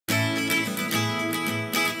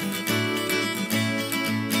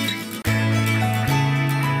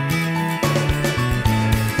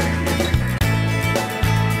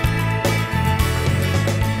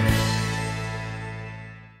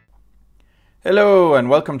Hello and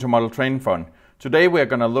welcome to Model Train Fun. Today we are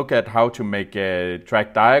going to look at how to make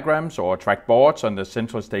track diagrams or track boards on the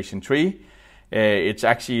Central Station tree. It's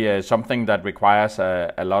actually something that requires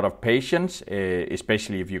a lot of patience,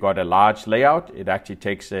 especially if you got a large layout. It actually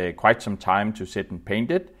takes quite some time to sit and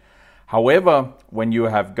paint it. However, when you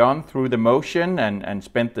have gone through the motion and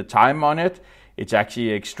spent the time on it, it's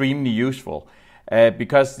actually extremely useful.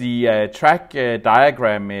 Because the track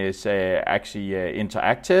diagram is actually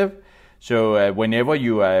interactive. So whenever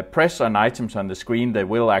you press on items on the screen, they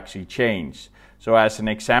will actually change. So as an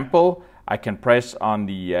example, I can press on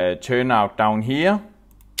the turnout down here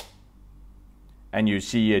and you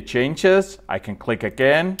see it changes. I can click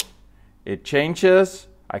again, it changes.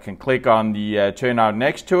 I can click on the turnout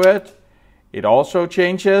next to it, it also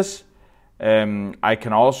changes. I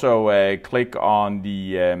can also click on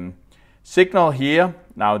the signal here.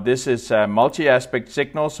 Now this is a multi-aspect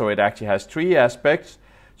signal, so it actually has 3 aspects.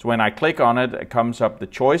 So when I click on it, it comes up the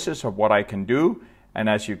choices of what I can do. And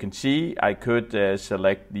as you can see, I could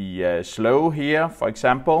select the slow here, for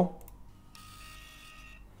example.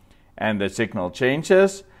 And the signal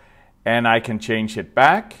changes. And I can change it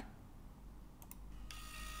back.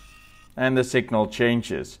 And the signal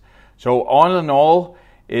changes. So all in all,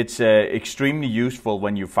 it's extremely useful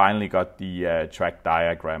when you finally got the track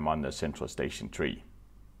diagram on the Central Station tree.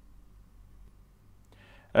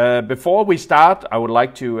 Before we start, I would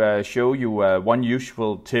like to show you one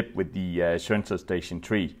useful tip with the Central Station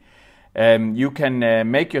tree. You can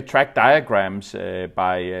make your track diagrams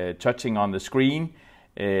by touching on the screen,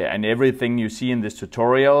 and everything you see in this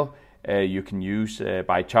tutorial you can use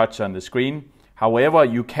by touch on the screen. However,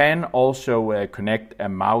 you can also connect a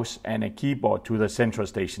mouse and a keyboard to the Central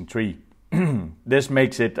Station tree. This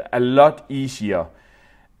makes it a lot easier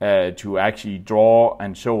to actually draw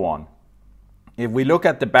and so on. If we look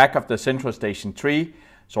at the back of the Central Station tree,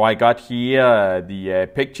 so I got here the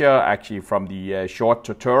picture actually from the short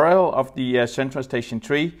tutorial of the Central Station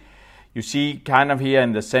tree. You see kind of here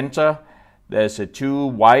in the center, there's 2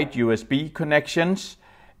 white USB connections.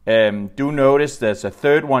 Do notice there's a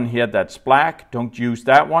third one here that's black, don't use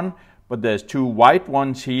that one, but there's 2 white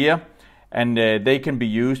ones here, and they can be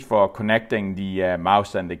used for connecting the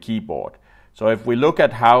mouse and the keyboard. So if we look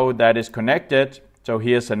at how that is connected, so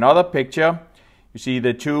here's another picture. You see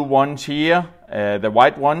the 2 ones here, the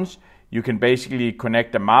white ones, you can basically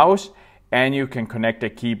connect a mouse and you can connect a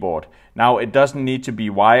keyboard. Now it doesn't need to be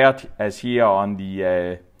wired as here on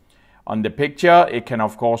the picture. It can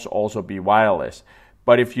of course also be wireless.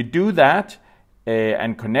 But if you do that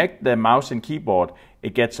and connect the mouse and keyboard,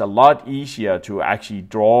 it gets a lot easier to actually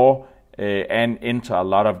draw and enter a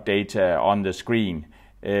lot of data on the screen.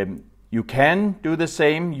 You can do the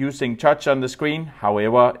same using touch on the screen,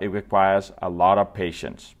 however, it requires a lot of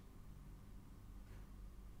patience.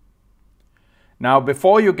 Now,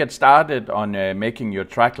 before you get started on making your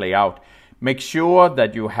track layout, make sure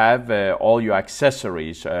that you have all your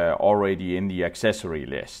accessories already in the accessory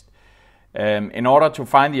list. In order to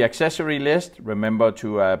find the accessory list, remember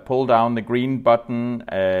to pull down the green button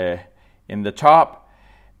in the top.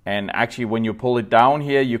 And actually, when you pull it down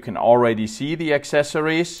here, you can already see the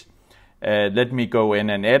accessories. Let me go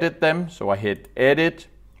in and edit them. So I hit edit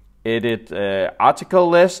article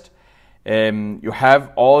list. You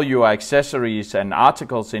have all your accessories and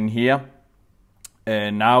articles in here.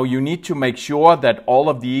 Now you need to make sure that all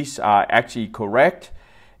of these are actually correct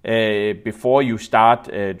before you start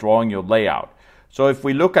drawing your layout. So if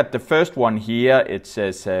we look at the first one here, it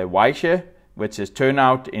says Weiche, which is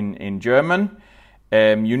turnout in German.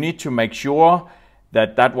 You need to make sure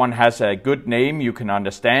that that one has a good name you can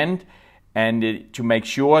understand, and to make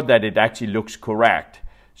sure that it actually looks correct.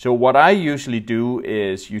 So what I usually do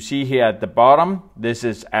is, you see here at the bottom, this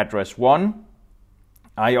is address 1.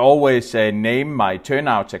 I always name my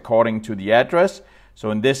turnouts according to the address.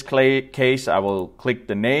 So in this case, I will click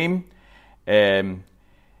the name. The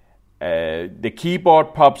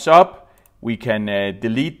keyboard pops up. We can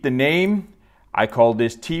delete the name. I call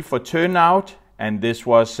this T for turnout, and this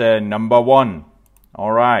was number 1.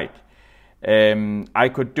 All right. I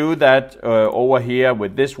could do that over here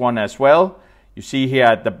with this one as well. You see here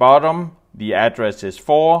at the bottom, the address is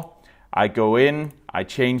 4. I go in, I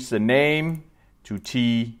change the name to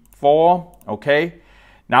T4. Okay.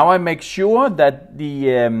 Now I make sure that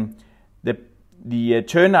the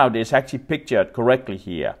turnout is actually pictured correctly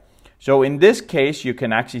here. So in this case, you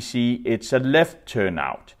can actually see it's a left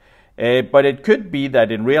turnout. But it could be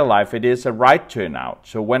that in real life it is a right turnout.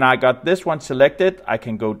 So when I got this one selected, I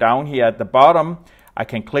can go down here at the bottom. I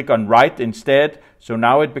can click on right instead. So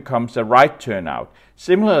now it becomes a right turnout.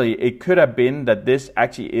 Similarly, it could have been that this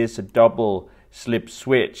actually is a double slip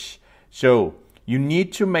switch. So you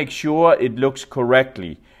need to make sure it looks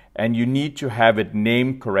correctly, and you need to have it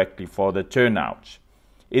named correctly for the turnouts.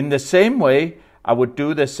 In the same way, I would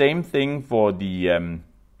do the same thing for the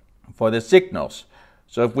signals.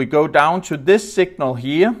 So if we go down to this signal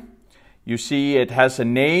here, you see it has a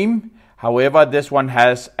name. However, this one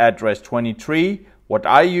has address 23. What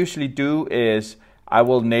I usually do is I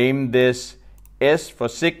will name this S for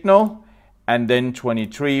signal and then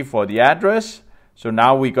 23 for the address. So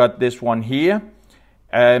now we got this one here.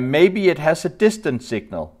 Maybe it has a distance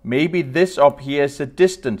signal. Maybe this up here is a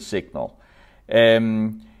distance signal.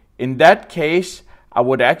 In that case, I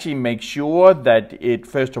would actually make sure that it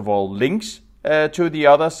first of all links to the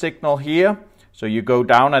other signal here. So you go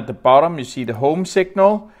down at the bottom, you see the home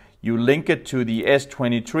signal, you link it to the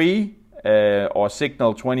S23 or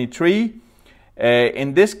signal 23.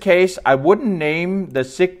 In this case, I wouldn't name the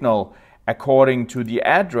signal according to the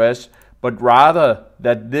address, but rather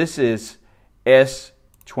that this is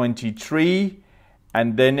S23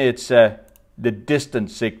 and then it's the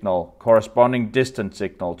distance signal, corresponding distance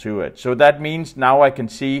signal to it. So that means now I can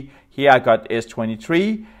see here I got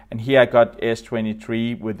S23 and here I got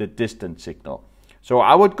S23 with the distance signal. So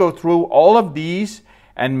I would go through all of these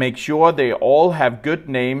and make sure they all have good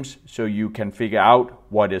names so you can figure out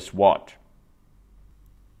what is what.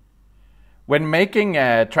 When making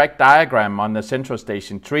a track diagram on the Central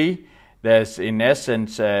Station tree, there's in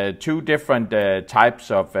essence two different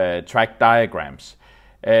types of track diagrams.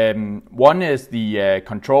 One is the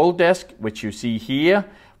control desk, which you see here,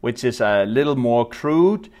 which is a little more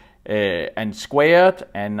crude and squared,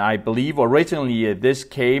 and I believe originally this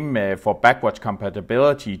came for backwards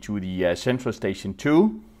compatibility to the Central Station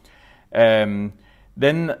 2.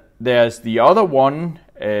 Then there's the other one.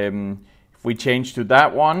 If we change to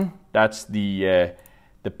that one, that's the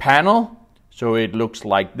panel. So it looks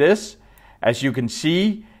like this. As you can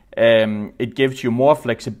see, it gives you more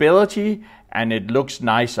flexibility and it looks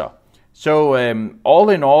nicer. So all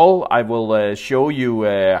in all, I will show you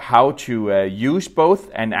how to use both,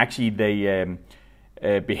 and actually they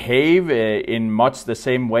behave in much the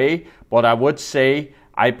same way, but I would say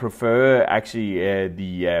I prefer actually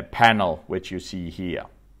the panel which you see here.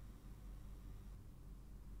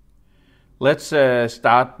 Let's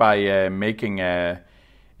start by making an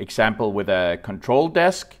example with a control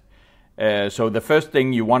desk. So the first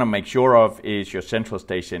thing you want to make sure of is your central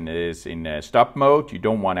station is in stop mode. You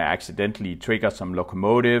don't want to accidentally trigger some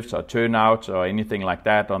locomotives or turnouts or anything like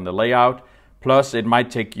that on the layout. Plus it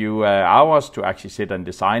might take you hours to actually sit and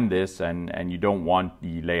design this, and you don't want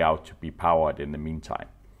the layout to be powered in the meantime.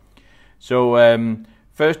 So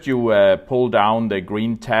first you pull down the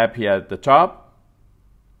green tab here at the top.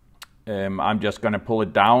 I'm just going to pull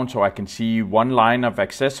it down so I can see one line of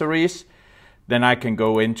accessories. Then I can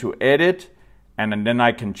go into edit, and then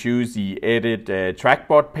I can choose the edit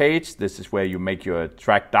trackboard page. This is where you make your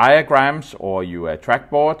track diagrams or your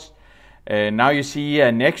trackboards. Now you see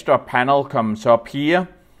an extra panel comes up here.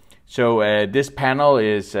 So this panel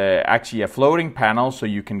is actually a floating panel, so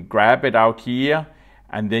you can grab it out here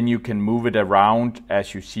and then you can move it around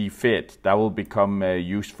as you see fit. That will become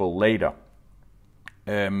useful later.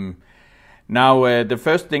 Now the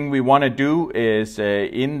first thing we want to do is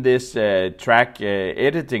in this track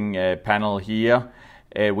editing panel here,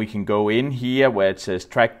 we can go in here where it says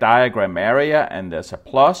track diagram area and there's a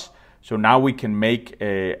plus. So now we can make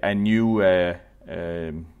a new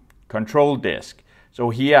control desk. So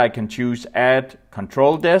here I can choose add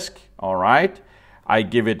control desk. All right, I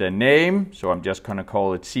give it a name, so I'm just going to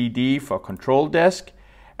call it CD for control desk.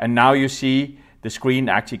 And now you see the screen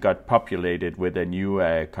actually got populated with a new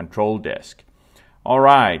control desk. All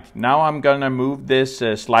right, now I'm gonna move this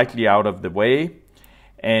slightly out of the way.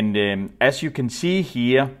 And as you can see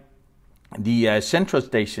here, the Central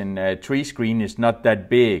Station tree screen is not that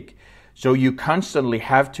big. So you constantly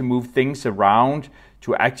have to move things around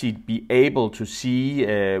to actually be able to see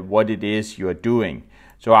what it is you're doing.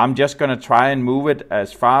 So I'm just gonna try and move it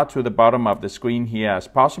as far to the bottom of the screen here as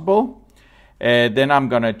possible. Then I'm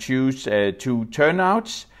gonna choose 2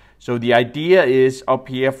 turnouts. So the idea is up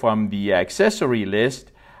here from the accessory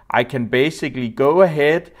list, I can basically go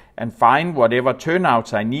ahead and find whatever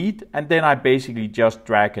turnouts I need, and then I basically just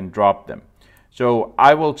drag and drop them. So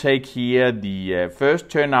I will take here the first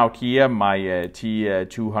turnout here, my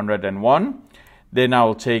T201. Then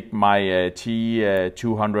I'll take my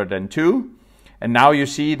T202. And now you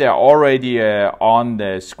see they're already on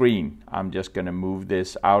the screen. I'm just gonna move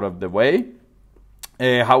this out of the way.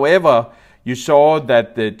 However, you saw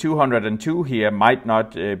that the 202 here might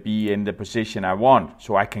not be in the position I want.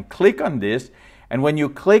 So I can click on this And when you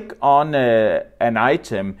click on an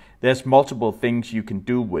item, there's multiple things you can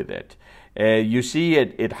do with it. You see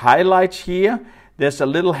it highlights here. There's a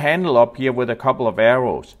little handle up here with a couple of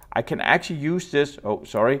arrows. I can actually use this,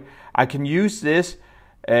 I can use this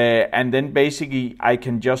and then basically I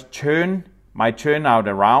can just turn my turnout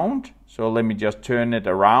around. So let me just turn it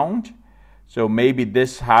around. So maybe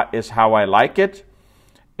this is how I like it.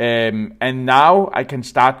 And now I can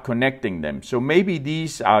start connecting them. So maybe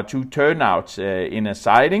these are two turnouts in a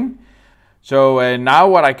siding. So now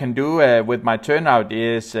what I can do with my turnout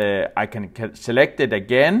is I can select it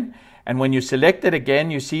again. And when you select it again,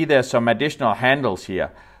 you see there's some additional handles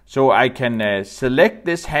here. So I can select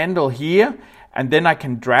this handle here, and then I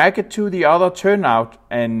can drag it to the other turnout.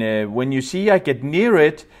 And when you see I get near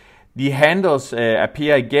it, the handles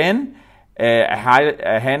appear again. A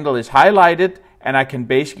handle is highlighted, and I can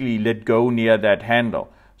basically let go near that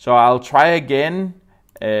handle. So I'll try again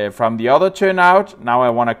from the other turnout. Now I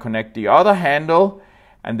want to connect the other handle,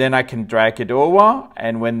 and then I can drag it over,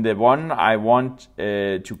 and when the one I want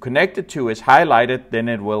to connect it to is highlighted, then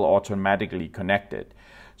it will automatically connect it.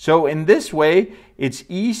 So in this way, it's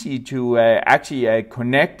easy to actually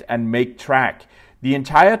connect and make track. The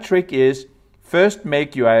entire trick is first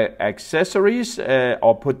make your accessories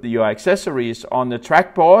or put your accessories on the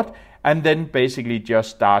trackboard, and then basically just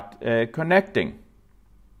start connecting.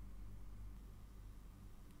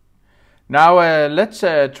 Now let's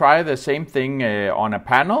try the same thing on a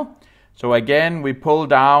panel. So again, we pull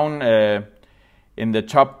down in the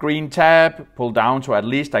top green tab, pull down so at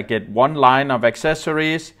least I get one line of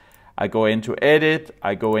accessories. I go into edit,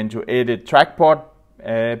 I go into edit trackboard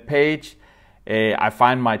page. I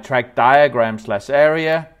find my track diagram /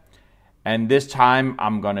 area, and this time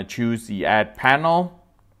I'm gonna choose the add panel.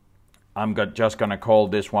 I'm just gonna call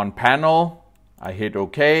this one panel. I hit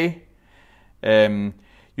OK.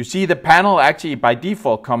 You see the panel actually by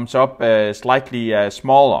default comes up slightly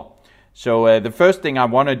smaller. So the first thing I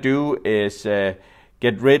want to do is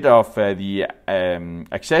get rid of the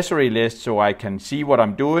accessory list so I can see what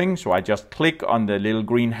I'm doing. So I just click on the little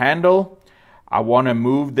green handle. I want to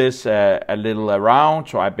move this a little around,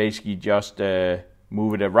 so I basically just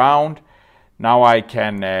move it around. Now I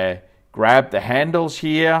can grab the handles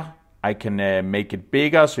here. I can make it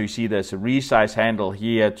bigger, so you see there's a resize handle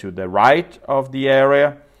here to the right of the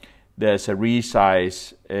area. There's a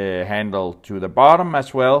resize handle to the bottom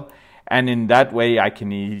as well, and in that way I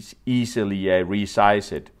can easily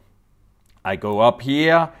resize it. I go up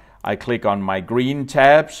here, I click on my green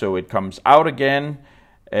tab so it comes out again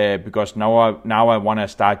because now I want to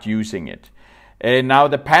start using it. Now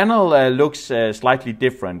the panel looks slightly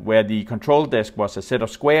different. Where the control desk was a set of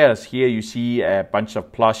squares, here you see a bunch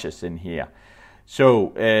of plushes in here.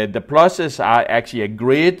 So the pluses are actually a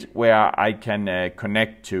grid where I can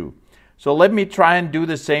connect to. So let me try and do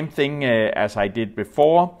the same thing as I did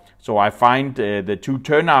before. So I find the two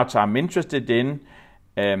turnouts I'm interested in.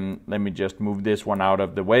 Let me just move this one out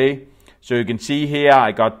of the way. So you can see here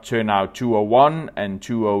I got turnout 201 and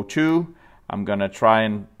 202. I'm gonna try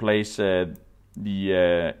and place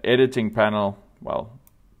the editing panel, well,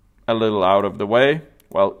 a little out of the way.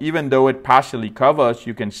 Well, even though it partially covers,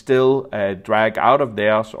 you can still drag out of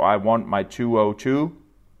there. So I want my 202.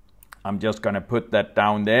 I'm just gonna put that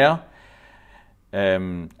down there.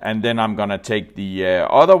 And then I'm gonna take the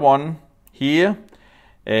other one here.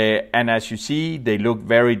 And as you see, they look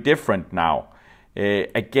very different now.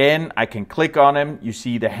 Again, I can click on them. You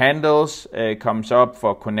see the handles comes up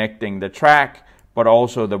for connecting the track, but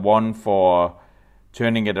also the one for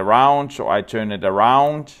turning it around. So I turn it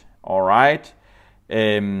around, all right.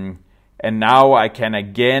 And now I can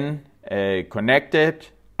again connect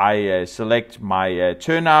it. I select my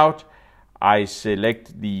turnout. I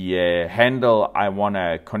select the handle I want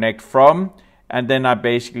to connect from, and then I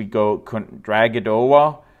basically go drag it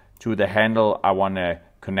over to the handle I want to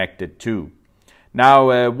connect it to.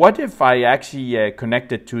 Now, what if I actually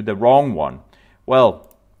connect it to the wrong one? Well,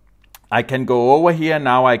 I can go over here.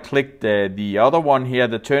 Now I clicked the other one here,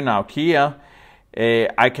 the turnout here.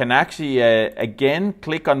 I can actually again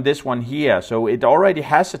click on this one here. So it already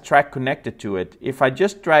has a track connected to it. If I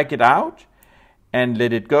just drag it out and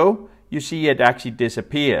let it go, you see it actually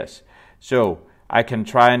disappears. So I can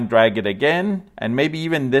try and drag it again, and maybe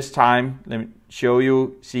even this time, let me show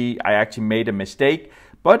you, see I actually made a mistake,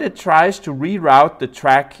 but it tries to reroute the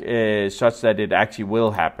track such that it actually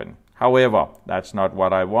will happen. However, that's not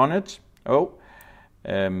what I wanted.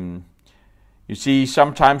 You see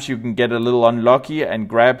sometimes you can get a little unlucky and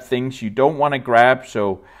grab things you don't want to grab.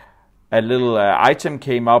 So a little item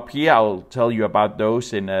came up here. I'll tell you about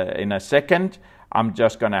those in a second. I'm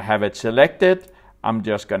just going to have it selected. I'm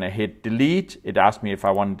just going to hit delete. It asks me if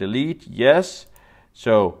I want to delete. Yes.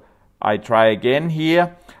 So I try again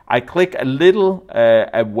here. I click a little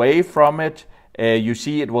away from it. You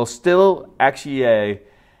see it will still actually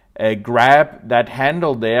grab that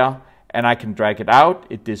handle there, and I can drag it out.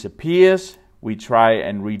 It disappears. We try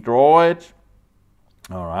and redraw it.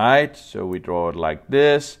 All right, so we draw it like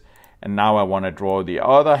this. And now I want to draw the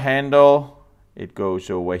other handle. It goes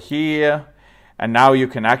over here. And now you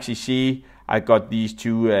can actually see I got these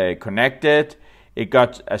two connected. It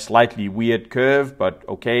got a slightly weird curve, but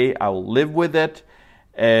okay, I'll live with it.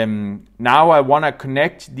 Now I want to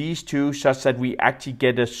connect these two such that we actually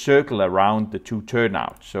get a circle around the two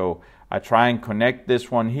turnouts. So I try and connect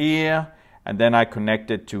this one here, and then I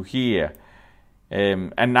connect it to here.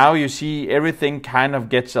 And now you see everything kind of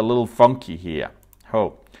gets a little funky here.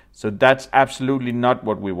 So that's absolutely not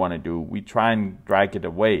what we want to do. We try and drag it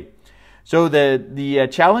away. So the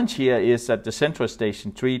challenge here is that the Central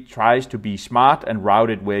Station tree tries to be smart and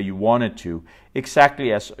route it where you want it to,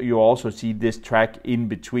 exactly as you also see this track in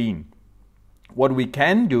between. What we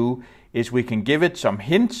can do is we can give it some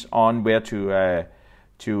hints on where to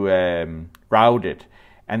route it,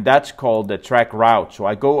 and that's called the track route. So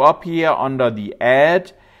I go up here under the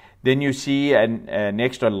add, then you see an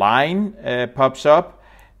extra line pops up,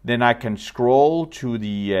 then I can scroll to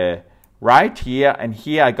the right here, and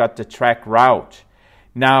here I got the track route.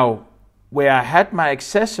 Now, where I had my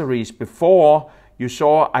accessories before, you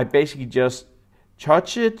saw I basically just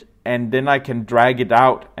touch it and then I can drag it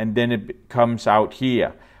out and then it comes out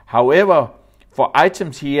here. However, for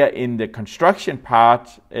items here in the construction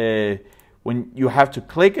part, when you have to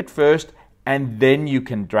click it first and then you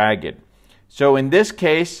can drag it. So in this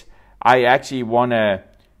case, I actually want to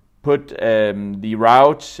put the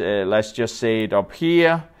route, let's just say it up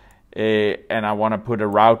here, and I want to put a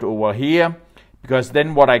route over here, because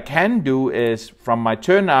then what I can do is from my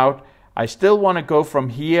turnout, I still want to go from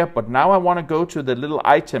here, but now I want to go to the little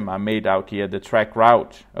item I made out here, the track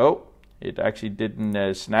route. Oh, it actually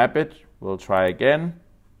didn't snap it. We'll try again.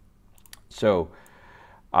 So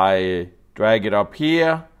I drag it up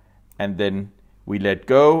here and then we let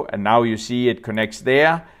go, and now you see it connects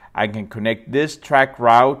there. I can connect this track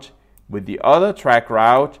route with the other track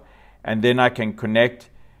route, and then I can connect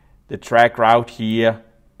the track route here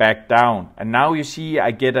back down. And now you see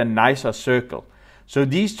I get a nicer circle. So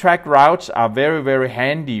these track routes are very, very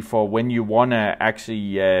handy for when you want to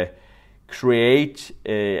actually create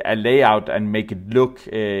a layout and make it look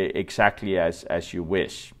exactly as you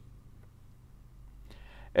wish.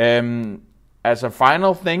 As a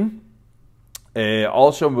final thing,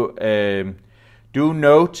 also do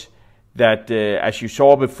note that as you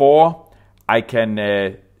saw before, I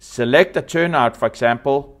can select a turnout, for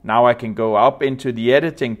example. Now I can go up into the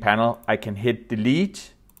editing panel, I can hit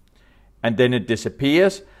delete, and then it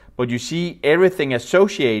disappears. But you see everything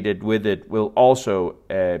associated with it will also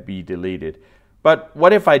be deleted. But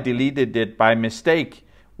what if I deleted it by mistake?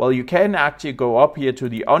 Well, you can actually go up here to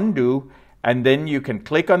the undo, and then you can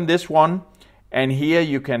click on this one, and here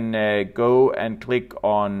you can go and click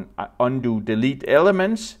on undo delete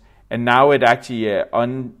elements, and now it actually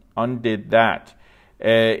undid that.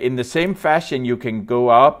 In the same fashion, you can go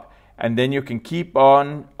up and then you can keep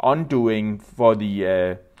on undoing for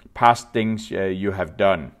the past things you have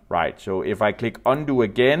done, right? So if I click undo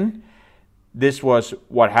again, this was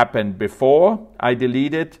what happened before I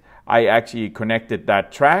deleted. I actually connected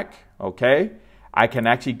that track, okay? I can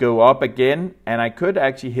actually go up again, and I could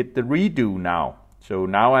actually hit the redo now. So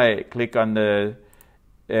now I click on the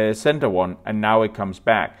center one, and now it comes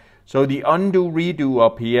back. So the undo redo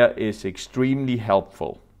up here is extremely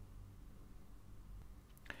helpful.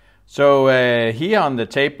 So here on the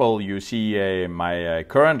table you see my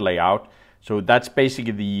current layout. So that's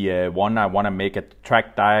basically the one I want to make a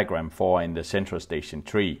track diagram for in the Central Station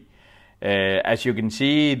tree. As you can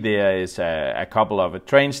see, there is a couple of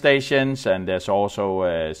train stations, and there's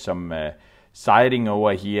also some siding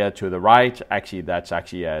over here to the right. Actually, that's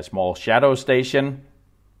actually a small shadow station.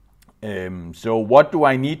 So what do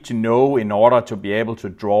I need to know in order to be able to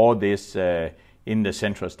draw this in the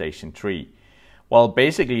Central Station tree? Well,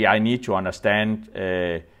 basically I need to understand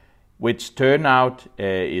which turnout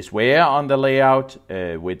is where on the layout,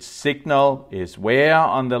 which signal is where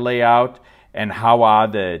on the layout, and how are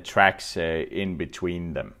the tracks in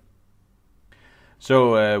between them.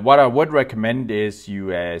 So what I would recommend is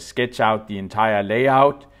you sketch out the entire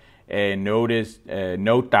layout.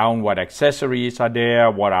 Note down what accessories are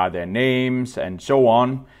there, what are their names, and so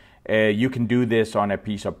on. You can do this on a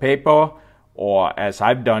piece of paper, or as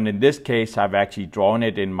I've done in this case, I've actually drawn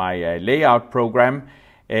it in my layout program,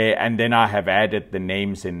 and then I have added the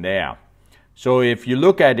names in there. So if you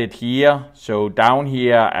look at it here, so down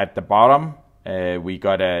here at the bottom, we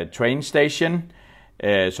got a train station.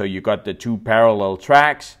 So you got the two parallel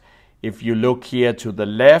tracks. If you look here to the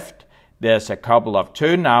left, there's a couple of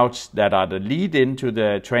turnouts that are the lead into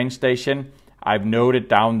the train station. I've noted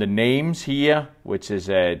down the names here, which is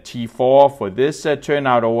T4 for this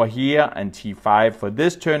turnout over here and T5 for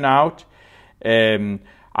this turnout.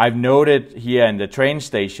 I've noted here in the train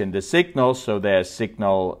station the signals, so there's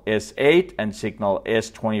signal S8 and signal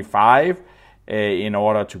S25 in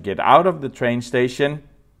order to get out of the train station.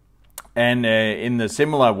 And in the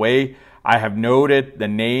similar way, I have noted the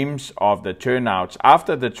names of the turnouts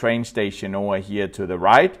after the train station over here to the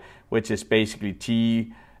right, which is basically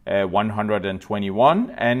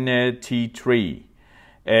T121 and T3.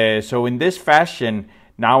 So in this fashion,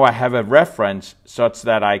 now I have a reference such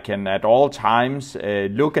that I can at all times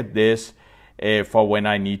look at this for when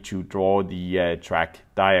I need to draw the track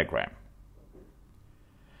diagram.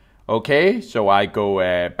 Okay, so I go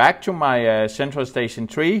back to my central station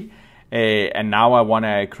tree, and now I want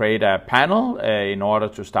to create a panel in order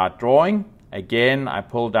to start drawing. Again, I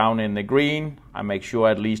pull down in the green, I make sure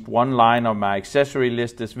at least one line of my accessory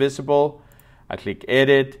list is visible. I click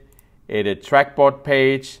Edit, Edit Trackboard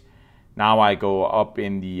Page. Now I go up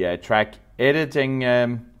in the track editing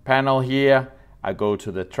panel here. I go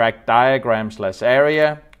to the track diagram /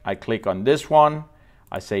 area. I click on this one.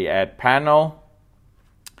 I say Add Panel.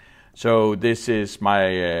 So this is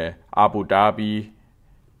my Abu Dhabi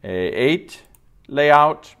 8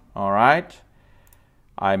 layout. All right.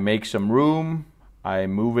 I make some room. I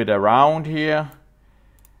move it around here.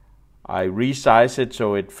 I resize it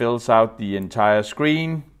so it fills out the entire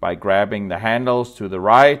screen by grabbing the handles to the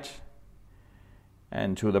right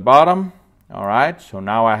and to the bottom. All right, so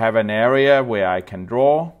now I have an area where I can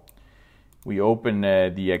draw. We open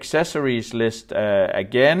the accessories list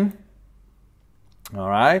again. All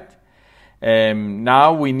right,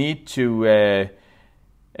 now we need to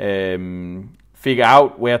figure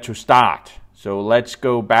out where to start. So let's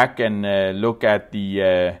go back and look at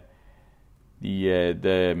the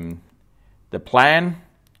plan.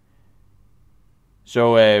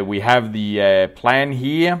 So we have the plan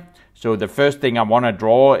here. So the first thing I want to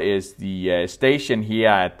draw is the station here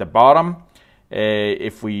at the bottom.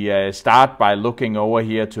 If we start by looking over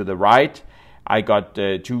here to the right, I got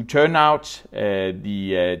two turnouts,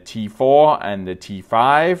 the T4 and the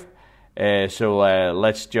T5. So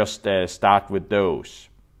let's just start with those.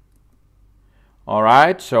 All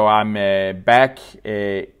right, so I'm back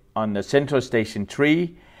on the central station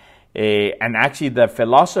tree. And actually the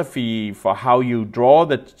philosophy for how you draw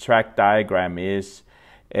the track diagram is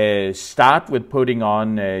start with putting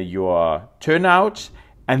on your turnouts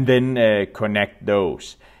and then connect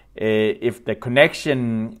those. If the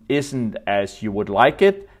connection isn't as you would like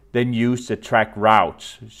it, then use the track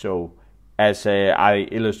routes, so as I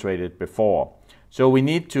illustrated before. So we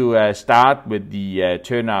need to start with the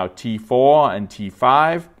turnout T4 and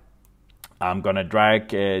T5. I'm going to drag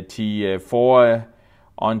T4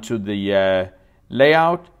 onto the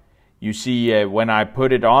layout. You see when I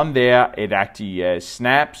put it on there, it actually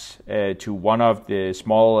snaps to one of the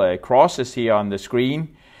small crosses here on the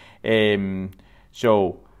screen.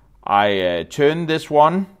 So I turn this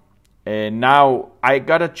one. Now I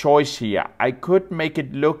got a choice here. I could make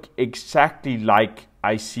it look exactly like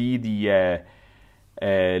I see the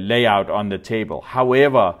layout on the table.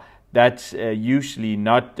 However, that's usually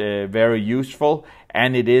not very useful,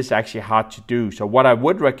 and it is actually hard to do. So what I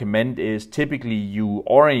would recommend is typically you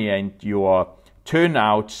orient your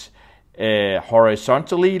turnouts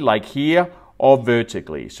horizontally, like here, or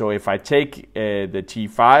vertically. So if I take the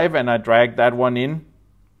T5 and I drag that one in,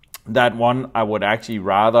 that one I would actually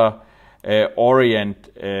rather orient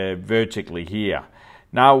vertically here.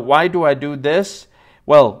 Now, why do I do this?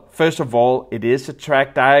 Well, first of all, it is a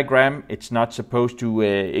track diagram. It's not supposed to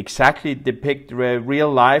exactly depict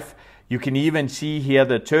real life. You can even see here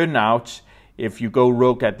the turnouts. If you go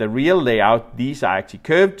look at the real layout, these are actually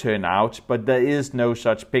curved turnouts, but there is no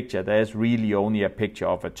such picture. There's really only a picture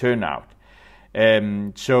of a turnout.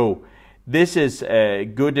 So this is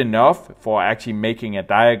good enough for actually making a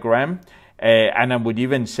diagram. And I would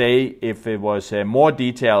even say if it was more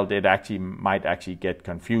detailed, it actually might actually get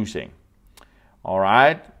confusing. All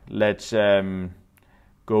right, let's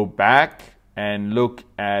go back and look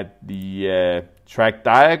at the track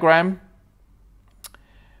diagram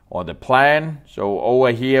or the plan. So over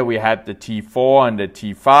here we had the T4 and the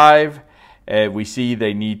T5. We see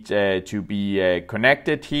they need to be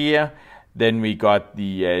connected here. Then we got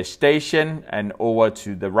the station, and over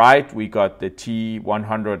to the right we got the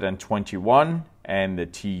T121 and the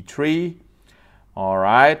T3. All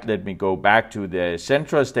right, let me go back to the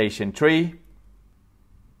Central Station tree.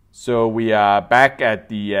 So we are back at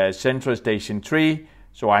the Central Station tree.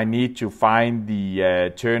 So I need to find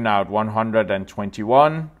the turnout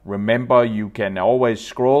 121. Remember, you can always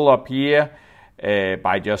scroll up here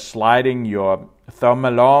by just sliding your thumb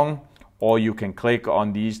along, or you can click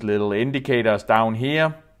on these little indicators down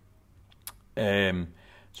here.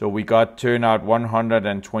 So we got turnout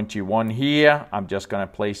 121 here. I'm just going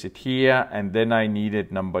to place it here, and then I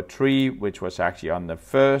needed number 3, which was actually on the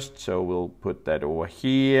first. So we'll put that over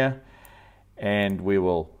here, and we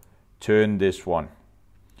will turn this one.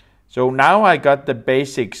 So now I got the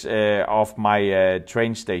basics of my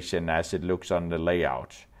train station as it looks on the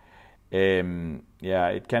layout. Yeah,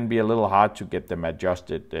 it can be a little hard to get them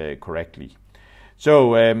adjusted correctly.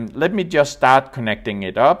 So let me just start connecting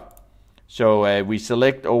it up. So we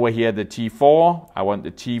select over here the T4. I want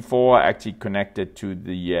the T4 actually connected to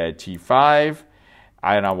the T5.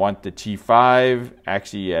 And I want the T5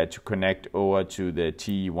 actually to connect over to the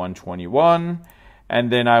T121. And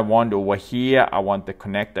then I want over here, I want the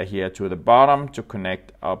connector here to the bottom to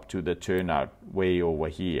connect up to the turnout way over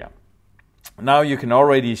here. Now you can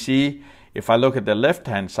already see, if I look at the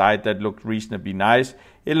left-hand side, that looked reasonably nice.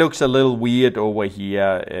 It looks a little weird over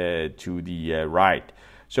here to the right.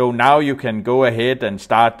 So now you can go ahead and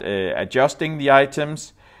start adjusting the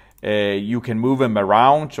items. You can move them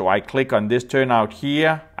around. So I click on this turnout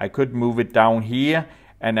here. I could move it down here.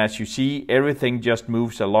 And as you see, everything just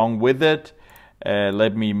moves along with it.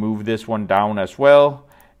 Let me move this one down as well.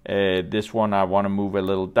 This one I want to move a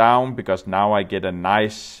little down because now I get a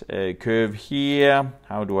nice curve here.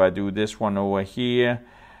 How do I do this one over here?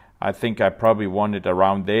 I think I probably want it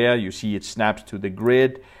around there. You see it snaps to the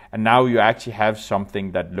grid, and now you actually have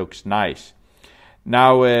something that looks nice.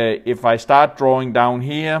 Now if I start drawing down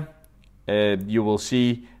here, you will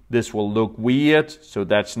see this will look weird, so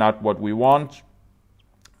that's not what we want.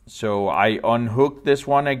 So I unhook this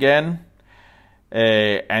one again,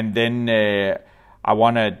 and then I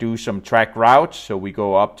want to do some track routes. So we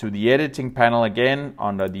go up to the editing panel again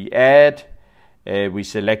under the add. We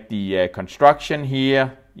select the construction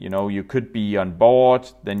here. You know, you could be on board,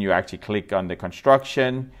 then you actually click on the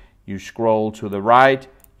construction, you scroll to the right,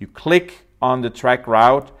 you click on the track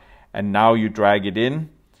route, and now you drag it in.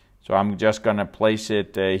 So I'm just going to place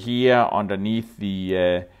it here underneath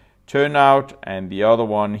the turnout, and the other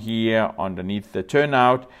one here underneath the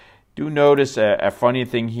turnout. Do notice a funny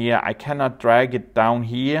thing here. I cannot drag it down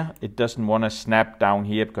here. It doesn't want to snap down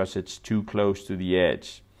here because it's too close to the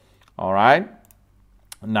edge. All right.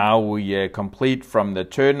 Now we complete from the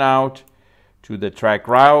turnout to the track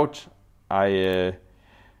route. I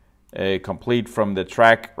complete from the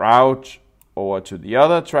track route over to the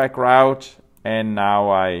other track route, and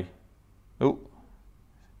now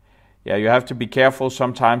yeah, you have to be careful.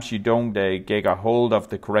 Sometimes you don't get a hold of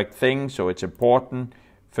the correct thing, so it's important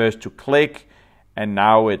first to click, and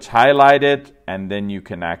now it's highlighted, and then you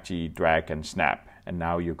can actually drag and snap, and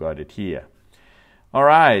now you got it here. All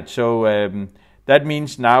right, so that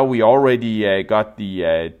means now we already got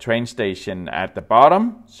the train station at the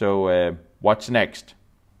bottom. So what's next?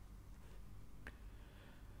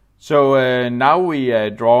 So now we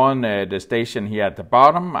drawn the station here at the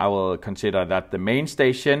bottom. I will consider that the main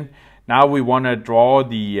station. Now we want to draw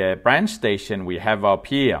the branch station we have up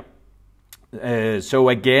here. So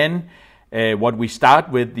again, what we start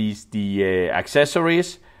with is the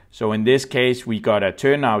accessories. So in this case, we got a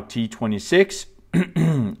turnout T26,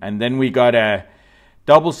 and then we got a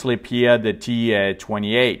double slip here, the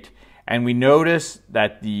T28. And we notice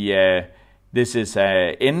that this is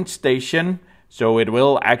an end station, so it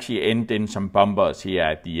will actually end in some bumpers here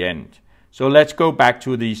at the end. So let's go back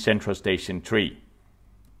to the Central Station tree.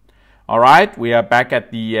 All right, we are back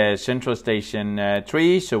at the Central Station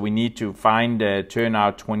tree, so we need to find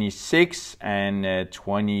turnout 26 and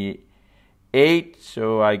 28.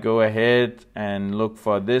 So I go ahead and look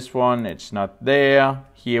for this one. It's not there.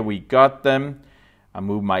 Here we got them. I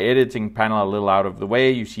move my editing panel a little out of the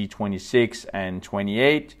way. You see 26 and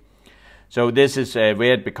 28. So this is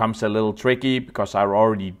where it becomes a little tricky because I've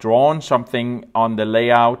already drawn something on the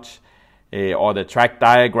layout or the track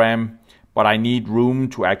diagram, but I need room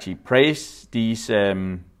to actually place these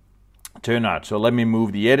turnouts. So let me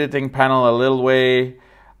move the editing panel a little way.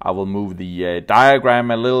 I will move the diagram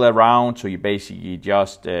a little around, so you basically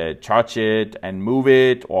just touch it and move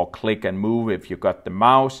it, or click and move if you got the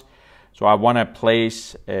mouse. So I want to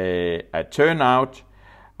place a turnout.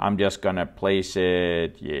 I'm just going to place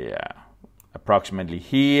it, approximately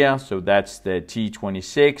here. So that's the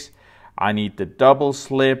T26. I need the double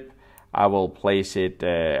slip. I will place it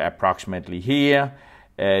approximately here.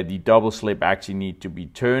 The double slip actually need to be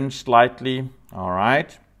turned slightly. All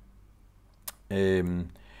right.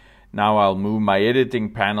 Now I'll move my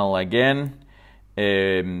editing panel again,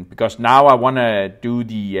 because now I want to do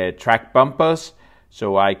the track bumpers,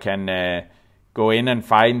 so I can go in and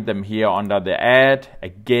find them here under the add.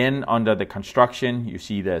 Again, under the construction, you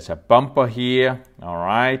see there's a bumper here. All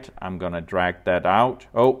right, I'm gonna drag that out.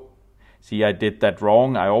 Oh, see, I did that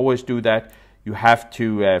wrong. I always do that. You have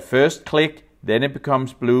to first click, then it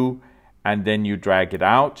becomes blue, and then you drag it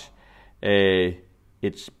out.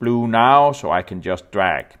 It's blue now, so I can just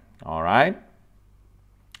drag. All right,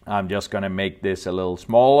 I'm just gonna make this a little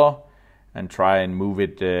smaller and try and move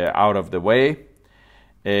it out of the way.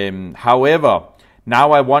 However,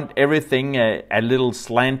 now I want everything a little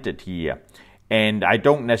slanted here, and I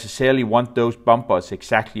don't necessarily want those bumpers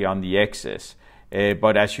exactly on the axis,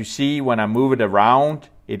 but as you see, when I move it around,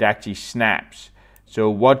 it actually snaps. So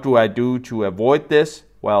what do I do to avoid this?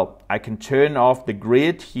 Well, I can turn off the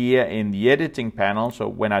grid here in the editing panel. So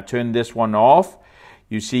when I turn this one off,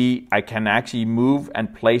 you see I can actually move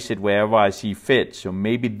and place it wherever I see fit. So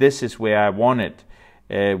maybe this is where I want it.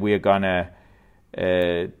 We're gonna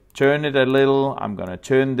turn it a little. I'm gonna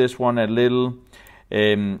turn this one a little.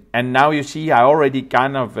 And now you see I already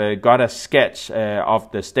kind of got a sketch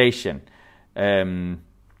of the station.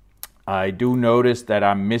 I do notice that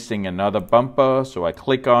I'm missing another bumper, so I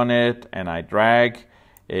click on it and I drag.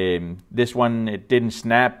 This one, it didn't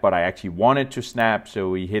snap, but I actually want it to snap, so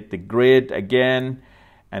we hit the grid again,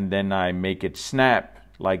 and then I make it snap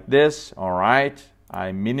like this. All right,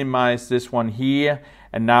 I minimize this one here,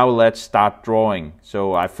 and now let's start drawing.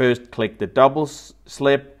 So I first click the double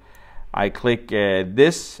slip, I click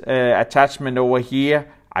this attachment over here,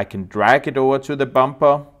 I can drag it over to the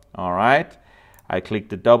bumper. All right, I click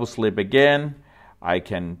the double slip again, I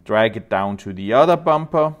can drag it down to the other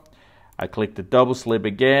bumper. I click the double slip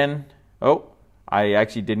again. Oh, I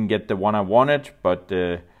actually didn't get the one I wanted, but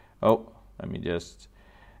oh, let me just,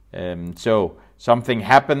 so something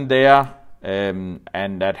happened there, and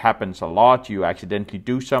that happens a lot. You accidentally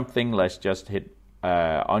do something. Let's just hit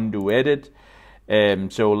undo edit.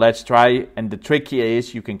 So let's try, and the trick here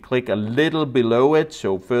is you can click a little below it,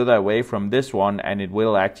 so further away from this one, and it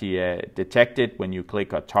will actually detect it when you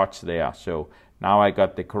click or touch there. So now I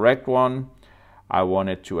got the correct one. I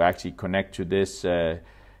wanted to actually connect to this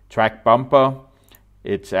track bumper.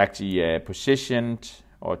 It's actually positioned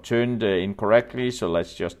or turned incorrectly, so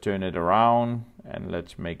let's just turn it around and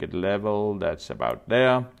let's make it level. That's about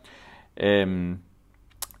there. And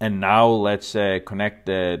now let's connect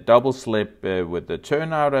the double slip with the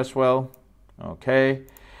turnout as well. Okay,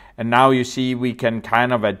 and now you see we can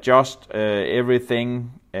kind of adjust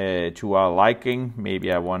everything to our liking.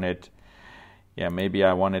 Maybe I want it, yeah, maybe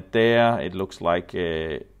I want it there. It looks like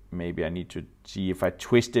maybe I need to see if I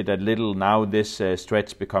twist it a little. Now this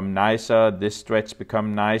stretch become nicer, this stretch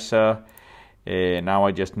become nicer. Now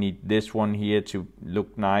I just need this one here to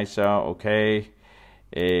look nicer. Okay,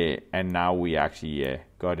 and now we actually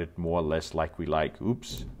got it more or less like we like.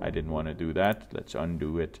 Oops, I didn't want to do that. Let's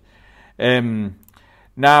undo it.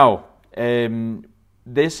 Now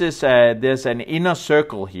this is there's an inner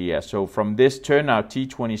circle here. So from this turnout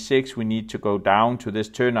T26, we need to go down to this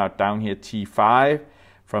turnout down here T5.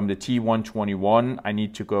 From the T121, I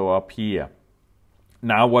need to go up here.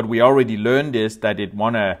 Now what we already learned is that it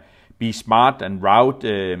want to be smart and route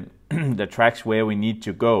the tracks where we need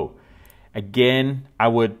to go. Again, I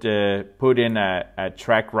would put in a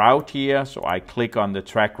track route here. So I click on the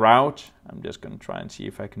track route. I'm just going to try and see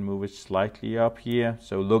if I can move it slightly up here.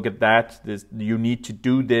 So look at that. You need to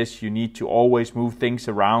do this. You need to always move things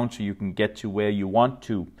around so you can get to where you want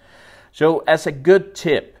to. So as a good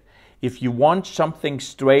tip, if you want something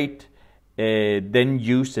straight, then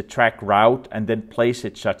use the track route and then place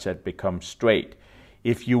it such that it becomes straight.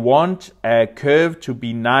 If you want a curve to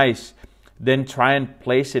be nice, then try and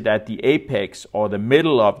place it at the apex or the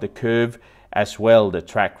middle of the curve as well, the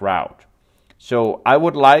track route. So I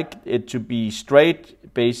would like it to be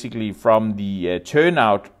straight, basically from the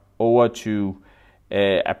turnout over to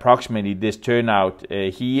approximately this turnout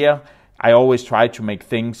here. I always try to make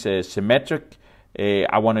things symmetric.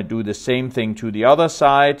 I want to do the same thing to the other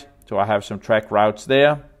side, so I have some track routes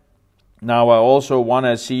there. Now I also want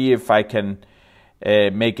to see if I can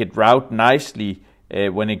make it route nicely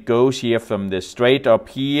when it goes here from the straight up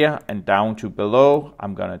here and down to below.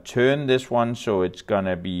 I'm gonna turn this one so it's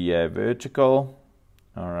gonna be vertical.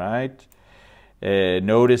 All right.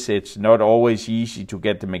 Notice it's not always easy to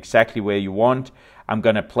get them exactly where you want. I'm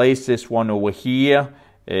gonna place this one over here.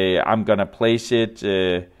 I'm gonna place it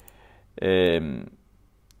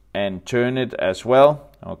and turn it as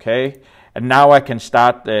well. Okay, and now I can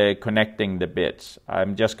start connecting the bits.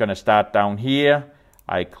 I'm just going to start down here.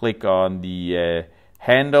 I click on the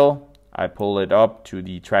handle. I pull it up to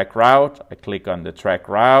the track route. I click on the track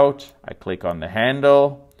route. I click on the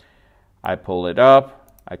handle. I pull it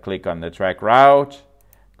up. I click on the track route.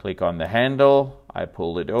 Click on the handle. I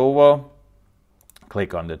pull it over.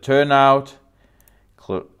 Click on the turnout.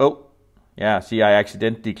 Oh, yeah, see, I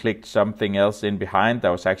accidentally clicked something else in behind. That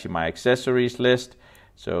was actually my accessories list.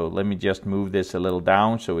 So let me just move this a little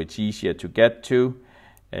down so it's easier to get to.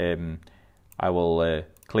 I will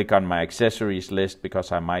click on my accessories list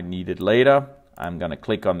because I might need it later. I'm going to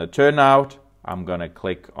click on the turnout. I'm going to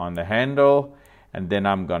click on the handle, and then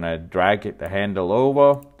I'm going to drag the handle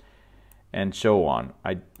over, and so on.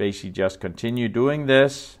 I basically just continue doing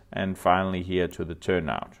this, and finally here to the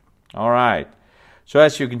turnout. All right. So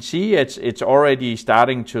as you can see, it's already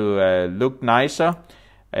starting to look nicer.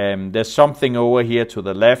 There's something over here to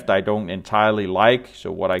the left I don't entirely like.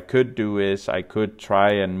 So what I could do is I could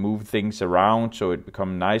try and move things around so it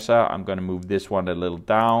becomes nicer. I'm going to move this one a little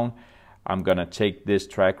down. I'm going to take this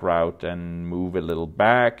track route and move a little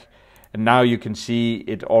back. And now you can see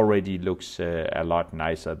it already looks a lot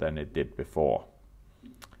nicer than it did before.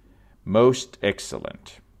 Most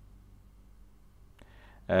excellent.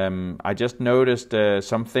 I just noticed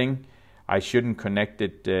something. I shouldn't connect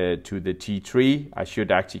it to the T3. I should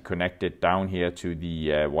actually connect it down here to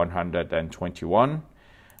the 121.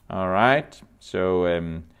 All right,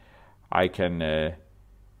 so I can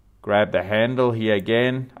grab the handle here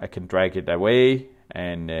again. I can drag it away,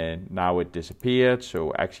 and now it disappeared.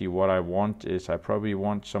 So actually what I want is I probably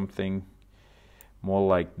want something more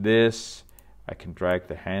like this. I can drag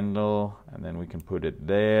the handle, and then we can put it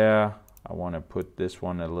there. I want to put this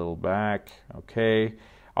one a little back. Okay.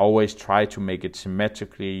 I always try to make it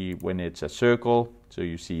symmetrically when it's a circle, so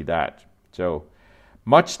you see that. So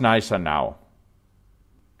much nicer now.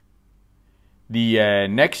 The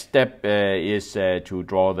next step is to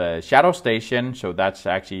draw the shadow station. So that's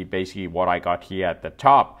actually basically what I got here at the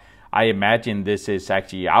top. I imagine this is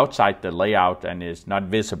actually outside the layout and is not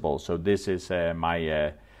visible. So this is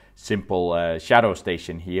my simple shadow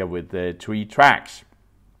station here with the 3 tracks.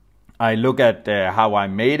 I look at how I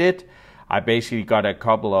made it. I basically got a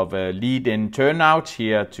couple of lead-in turnouts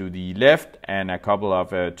here to the left and a couple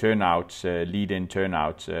of turnouts, lead-in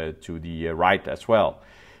turnouts to the right as well.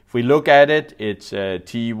 If we look at it, it's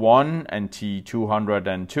T1 and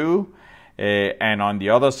T202, and on the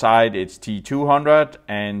other side it's T200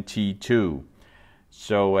 and T2.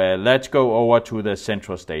 So let's go over to the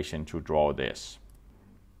central station to draw this.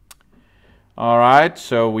 All right,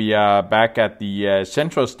 so we are back at the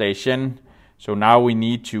central station. So now we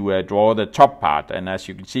need to draw the top part, and as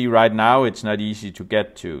you can see right now, it's not easy to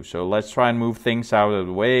get to. So let's try and move things out of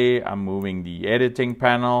the way. I'm moving the editing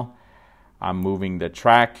panel. I'm moving the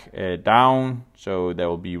track down, so there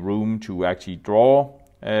will be room to actually draw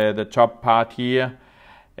the top part here.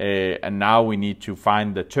 And now we need to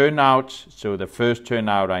find the turnouts. So the first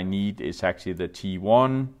turnout I need is actually the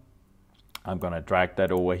T1. I'm going to drag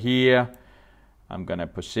that over here. I'm going to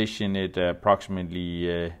position it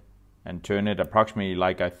approximately and turn it approximately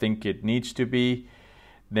like I think it needs to be.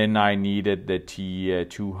 Then I needed the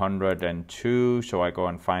T202, so I go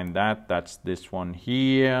and find that. That's this one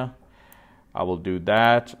here. I will do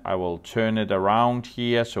that. I will turn it around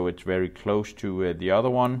here so it's very close to the other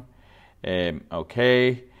one.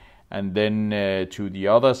 Okay, and then to the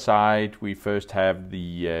other side we first have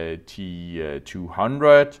the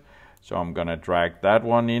T200. So I'm gonna drag that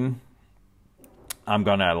one in. I'm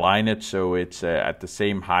going to align it so it's at the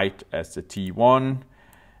same height as the T1,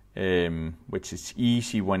 which is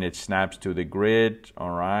easy when it snaps to the grid.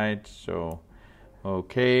 All right, so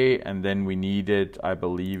okay, and then we needed, I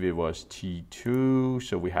believe it was T2,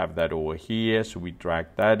 so we have that over here, so we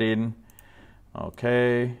drag that in.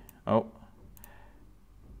 Okay, oh,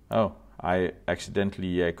 I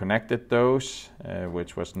accidentally connected those,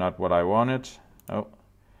 which was not what I wanted. Oh,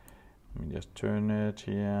 let me just turn it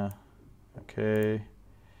here. Okay,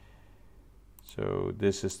 so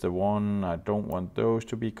this is the one. I don't want those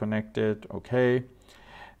to be connected. Okay,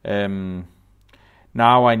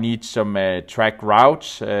 now I need some track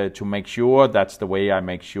routes to make sure. That's the way I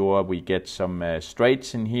make sure we get some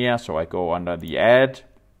straights in here. So I go under the add.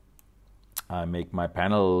 I make my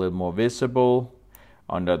panel a little more visible.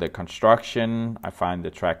 Under the construction, I find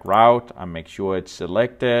the track route. I make sure it's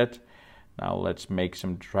selected. Now let's make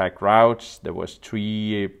some track routes. There was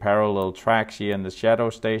 3 parallel tracks here in the shadow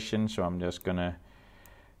station, so I'm just gonna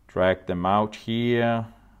drag them out here.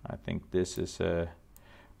 I think this is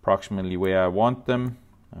approximately where I want them.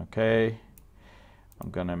 Okay, I'm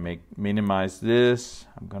gonna minimize this.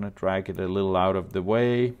 I'm gonna drag it a little out of the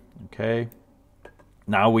way. Okay.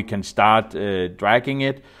 Now we can start dragging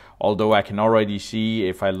it. Although I can already see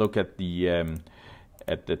if I look at the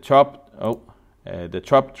top, the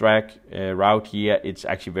top drag route here, it's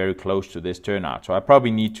actually very close to this turnout. So I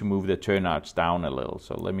probably need to move the turnouts down a little.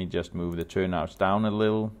 So let me just move the turnouts down a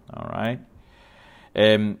little. All right.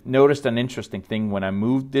 Noticed an interesting thing when I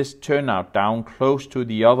moved this turnout down close to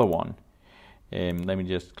the other one. Let me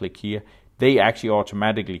just click here. They actually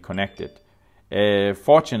automatically connected.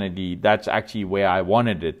 Fortunately, that's actually where I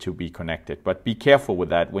wanted it to be connected. But be careful with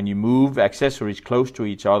that. When you move accessories close to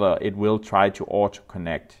each other, it will try to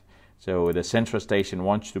auto-connect. So the central station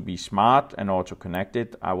wants to be smart and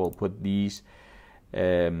auto-connected. I will put these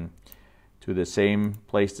to the same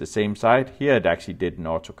place, the same side. Here it actually didn't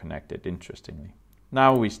auto-connect it, interestingly.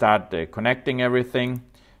 Now we start connecting everything.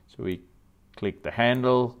 So we click the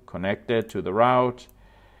handle, connect it to the route,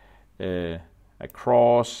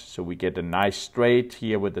 across, so we get a nice straight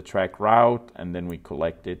here with the track route, and then we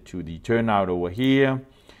collect it to the turnout over here.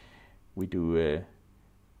 We do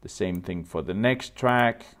the same thing for the next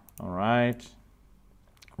track. All right.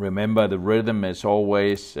 Remember, the rhythm is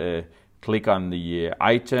always click on the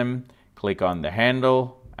item, click on the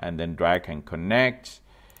handle, and then drag and connect.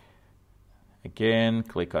 Again,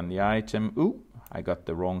 click on the item. Ooh, I got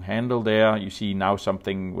the wrong handle there. You see now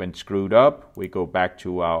something went screwed up. We go back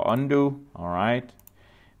to our undo. All right.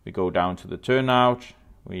 We go down to the turnout.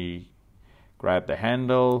 We grab the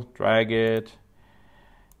handle, drag it,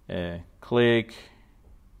 click,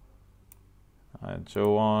 and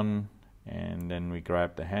so on. And then we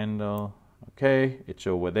grab the handle. Okay, it's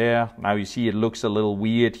over there. Now you see it looks a little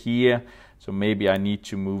weird here. So maybe I need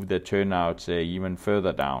to move the turnouts even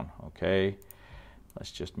further down. Okay.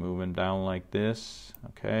 Let's just move them down like this.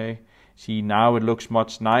 Okay. See, now it looks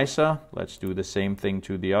much nicer. Let's do the same thing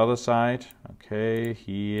to the other side. Okay,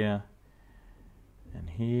 here and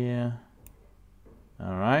here.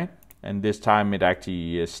 All right. And this time it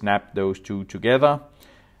actually snapped those two together.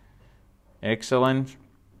 Excellent.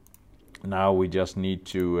 Now we just need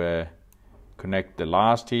to connect the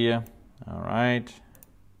last here. All right.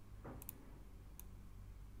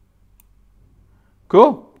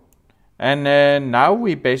 Cool. And now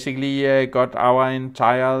we basically got our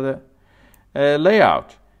entire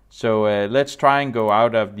layout. So let's try and go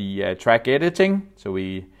out of the track editing. So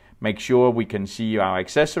we make sure we can see our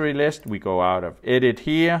accessory list. We go out of edit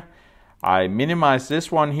here. I minimize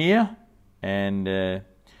this one here. And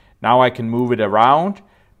now I can move it around.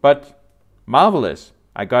 But marvelous.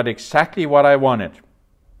 I got exactly what I wanted.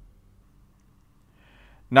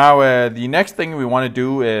 Now the next thing we want to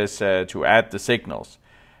do is to add the signals.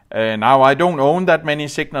 Now I don't own that many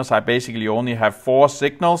signals. I basically only have 4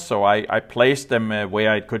 signals, so I placed them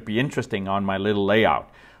where it could be interesting on my little layout.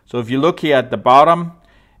 So if you look here at the bottom,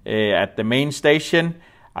 at the main station,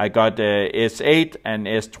 I got S8 and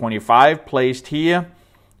S25 placed here.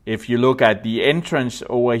 If you look at the entrance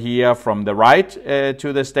over here from the right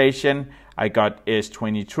to the station, I got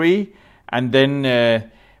S23. And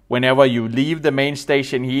then whenever you leave the main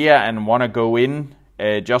station here and want to go in,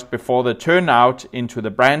 just before the turnout into the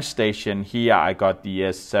branch station, here I got the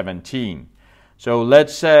S17. So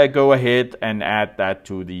let's go ahead and add that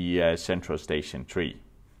to the central station tree.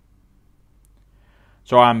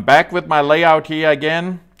 So I'm back with my layout here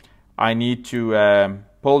again. I need to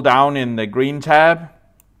pull down in the green tab,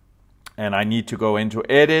 and I need to go into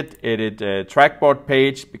edit trackboard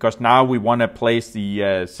page, because now we want to place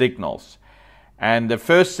the signals. And the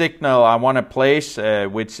first signal I want to place,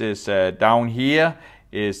 which is down here,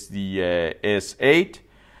 is the S8.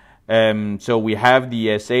 So we have the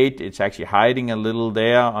S8. It's actually hiding a little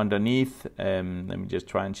there underneath. Let me just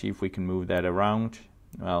try and see if we can move that around.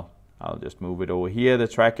 Well, I'll just move it over here, the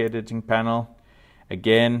track editing panel.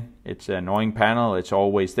 Again, it's an annoying panel. It's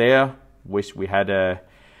always there. Wish we had a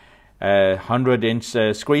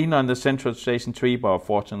 100-inch screen on the central station tree, but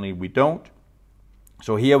unfortunately we don't.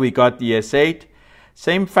 So here we got the S8.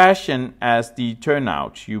 Same fashion as the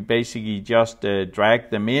turnouts. You basically just drag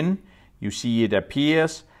them in. You see it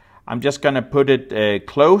appears. I'm just going to put it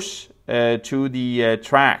close to the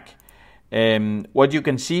track. What you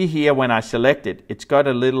can see here when I select it, it's got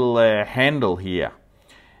a little handle here.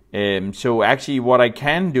 So actually what I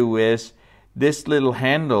can do is this little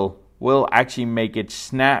handle will actually make it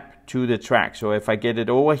snap to the track. So if I get it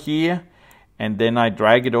over here and then I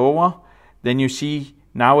drag it over, then you see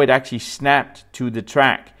now it actually snapped to the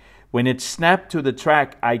track. When it's snapped to the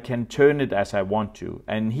track, I can turn it as I want to.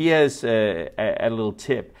 And here's a little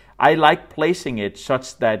tip. I like placing it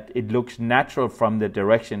such that it looks natural from the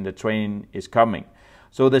direction the train is coming.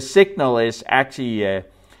 So the signal is actually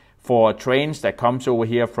for trains that comes over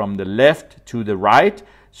here from the left to the right.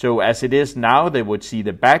 So as it is now, they would see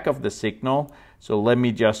the back of the signal. So let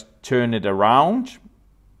me just turn it around.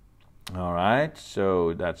 All right,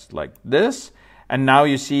 so that's like this. And now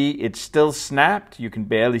you see it's still snapped. You can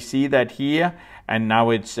barely see that here. And now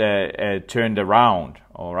it's turned around.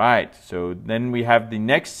 All right, so then we have the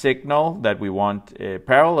next signal that we want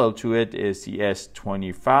parallel to it is the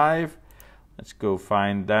S25. Let's go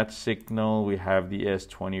find that signal. We have the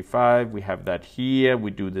S25. We have that here.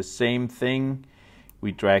 We do the same thing.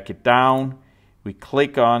 We drag it down. We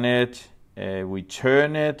click on it. We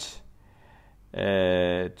turn it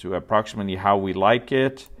to approximately how we like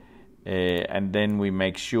it. And then we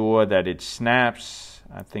make sure that it snaps.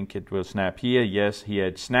 I think it will snap here. Yes, here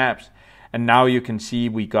it snaps. And now you can see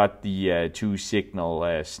we got the two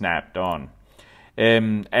signal snapped on.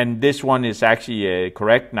 And this one is actually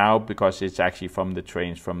correct now because it's actually from the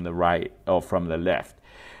trains from the right or from the left.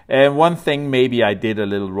 One thing maybe I did a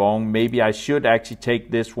little wrong. Maybe I should actually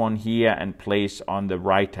take this one here and place on the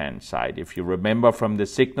right hand side. If you remember from the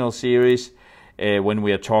signal series, when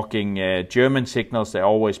we are talking German signals, they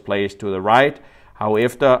always place to the right.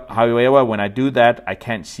 However, when I do that, I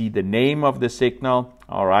can't see the name of the signal.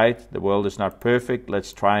 All right, the world is not perfect.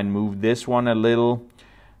 Let's try and move this one a little.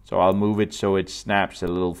 So I'll move it so it snaps a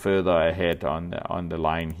little further ahead on the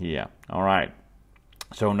line here. All right.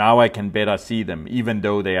 So now I can better see them, even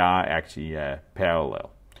though they are actually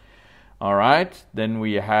parallel. All right. Then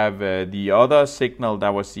we have the other signal.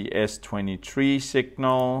 That was the S23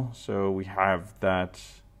 signal. So we have that.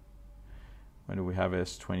 Where do we have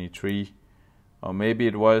S23? Or maybe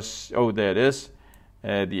it was. Oh, there it is.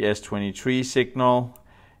 The S23 signal.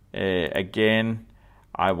 Again,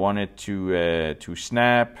 I want it to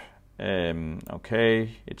snap. Okay,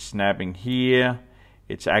 it's snapping here.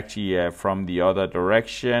 It's actually from the other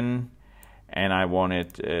direction, and I want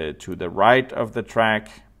it to the right of the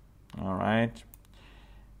track. All right.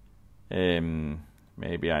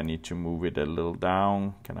 Maybe I need to move it a little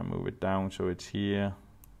down. Can I move it down so it's here?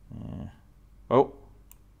 Oh.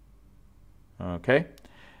 Okay.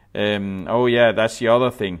 Oh yeah, that's the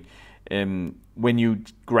other thing. When you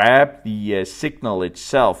grab the signal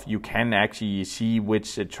itself, you can actually see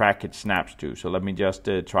which track it snaps to. So let me just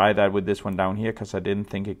try that with this one down here, because I didn't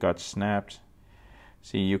think it got snapped.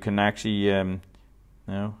 See, you can actually...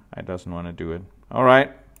 no, I doesn't want to do it. All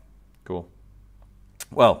right, cool.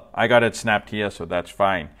 Well, I got it snapped here, so that's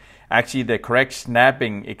fine. Actually, the correct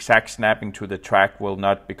snapping, exact snapping to the track will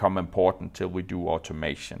not become important till we do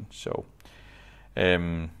automation. So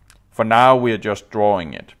for now, we are just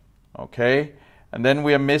drawing it. Okay. And then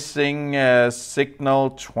we are missing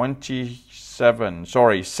signal 17.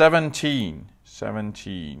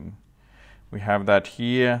 We have that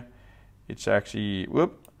here. It's actually,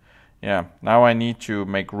 whoop. Yeah, now I need to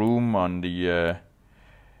make room on the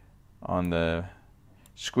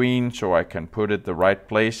screen so I can put it the right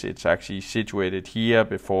place. It's actually situated here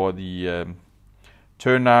before the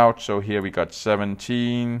turnout. So here we got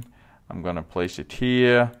 17. I'm gonna place it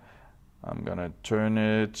here. I'm gonna turn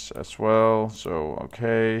it as well, so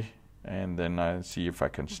okay, and then I see if I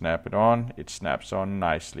can snap it on. It snaps on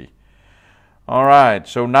nicely. All right,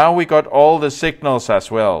 so now we got all the signals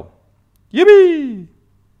as well. Yippee!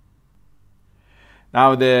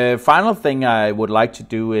 Now the final thing I would like to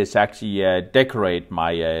do is actually decorate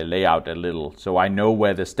my layout a little, so I know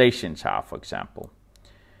where the stations are, for example.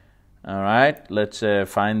 All right, let's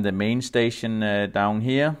find the main station down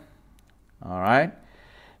here. All right.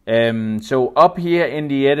 So up here in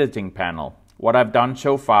the editing panel, what I've done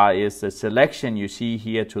so far is the selection you see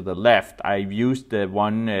here to the left. I've used the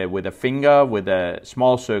one with a finger with a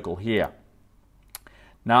small circle here.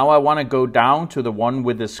 Now I want to go down to the one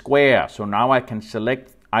with the square. So now I can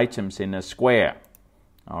select items in a square.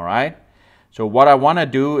 All right. So what I want to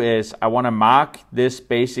do is I want to mark this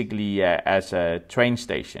basically as a train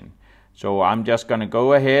station. So I'm just going to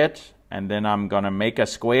go ahead and then I'm going to make a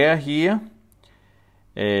square here.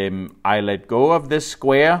 I let go of this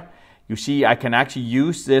square. You see, I can actually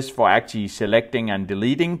use this for actually selecting and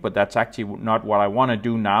deleting, but that's actually not what I want to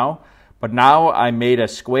do now. But now I made a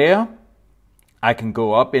square. I can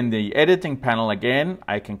go up in the editing panel again.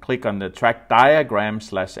 I can click on the track diagram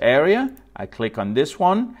 / area. I click on this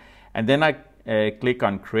one, and then I click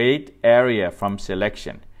on create area from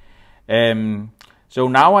selection. So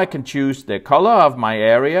now I can choose the color of my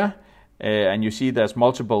area. And you see there's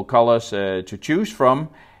multiple colors to choose from,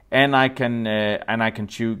 and I can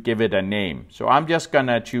give it a name. So I'm just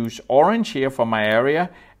gonna choose orange here for my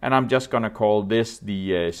area, and I'm just gonna call this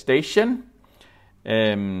the station.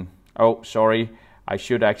 Oh, sorry, I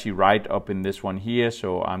should actually write up in this one here,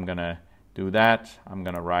 so I'm gonna do that. I'm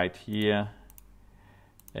gonna write here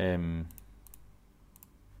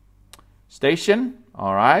station.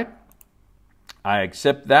 All right, I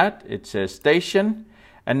accept that. It says station,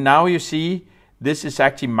 and now you see this is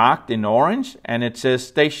actually marked in orange and it says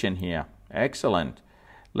station here. Excellent.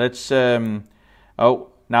 Let's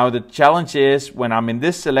now the challenge is when I'm in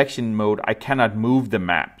this selection mode, I cannot move the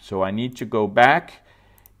map, so I need to go back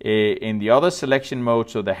in the other selection mode,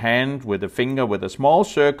 so the hand with the finger with a small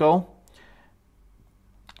circle.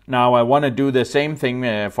 Now I want to do the same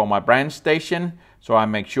thing for my branch station, so I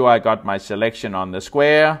make sure I got my selection on the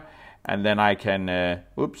square, and then I can, I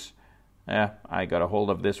got a hold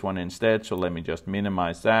of this one instead, so let me just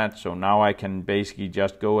minimize that. So now I can basically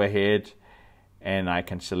just go ahead and I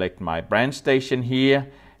can select my branch station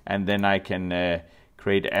here, and then I can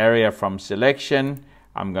create area from selection.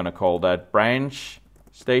 I'm going to call that branch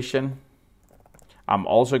station. I'm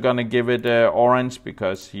also going to give it orange,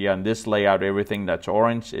 because here in this layout everything that's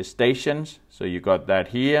orange is stations, so you got that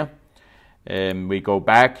here. We go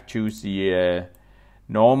back, choose the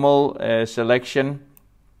normal selection,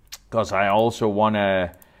 because I also want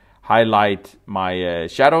to highlight my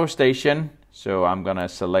shadow station. So I'm gonna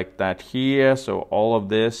select that here. So all of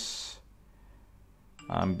this,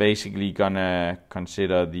 I'm basically gonna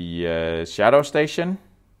consider the shadow station.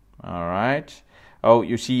 All right. Oh,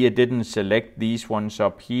 you see it didn't select these ones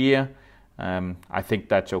up here. I think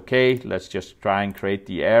that's okay. Let's just try and create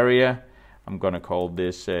the area. I'm gonna call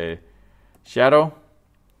this shadow.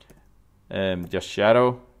 Just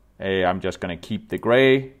shadow. I'm just gonna keep the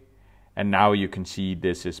gray. And now you can see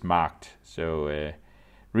this is marked. So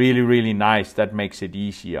really nice. That makes it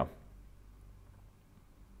easier.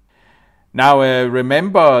 Now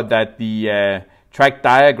remember that the track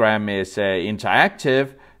diagram is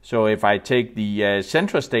interactive. So if I take the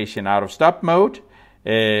central station out of stop mode,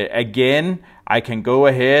 again I can go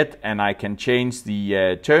ahead and I can change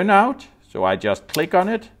the turnout. So I just click on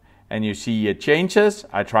it and you see it changes.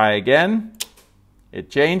 I try again, it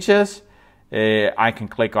changes. I can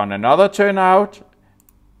click on another turnout.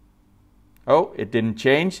 Oh, it didn't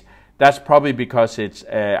change. That's probably because it's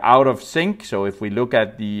out of sync. So if we look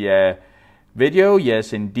at the video,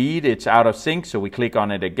 yes, indeed, it's out of sync. So we click on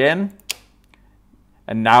it again,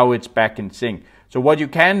 and now it's back in sync. So what you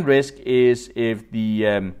can risk is if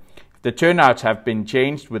the turnouts have been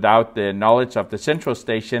changed without the knowledge of the central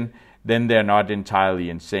station, then they're not entirely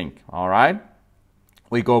in sync. All right.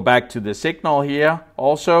 We go back to the signal here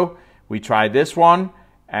also. We try this one,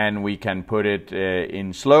 and we can put it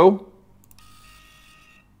in slow.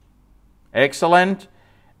 Excellent.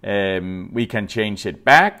 We can change it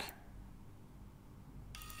back.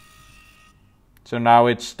 So now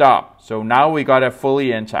it's stopped. So now we got a fully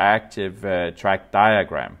interactive track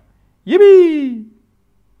diagram. Yippee!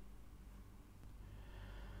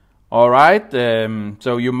 All right,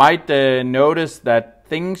 so you might notice that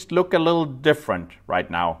things look a little different right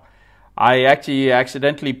now. I actually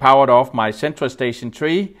accidentally powered off my central station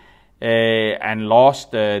tree and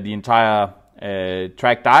lost the entire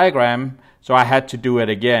track diagram, so I had to do it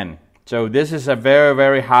again. So this is a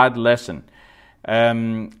very hard lesson.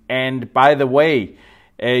 And by the way,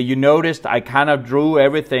 you noticed I kind of drew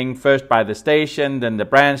everything first by the station, then the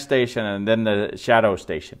branch station, and then the shadow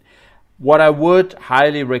station. What I would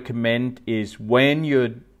highly recommend is when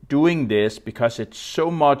you're doing this, because it's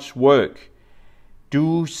so much work,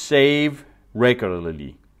 do save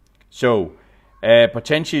regularly. So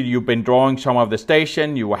potentially you've been drawing some of the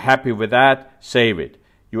station, you were happy with that, save it.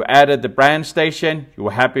 You added the branch station, you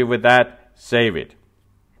were happy with that, save it.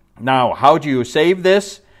 Now, how do you save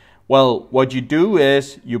this? Well, what you do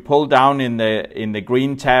is you pull down in the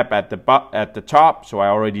green tab at the top. So I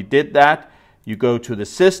already did that. You go to the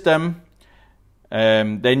system,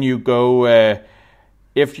 then you go.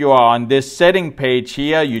 If you are on this setting page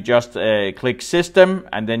here, you just click system,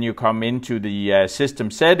 and then you come into the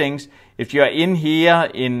system settings. If you are in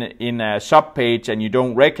here in a sub page and you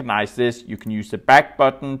don't recognize this, you can use the back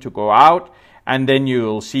button to go out, and then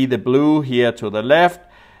you'll see the blue here to the left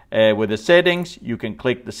with the settings. You can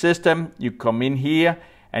click the system, you come in here,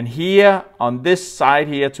 and here on this side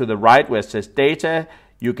here to the right where it says data,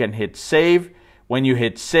 you can hit save. When you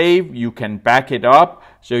hit save, you can back it up.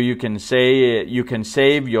 So you can say you can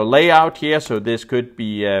save your layout here. So this could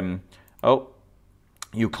be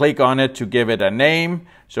you click on it to give it a name.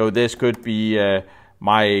 So this could be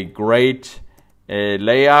my great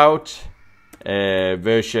layout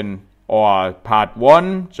version or part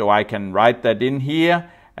 1. So I can write that in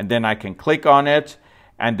here, and then I can click on it,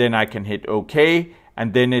 and then I can hit OK,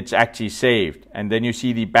 and then it's actually saved. And then you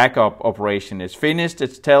see the backup operation is finished,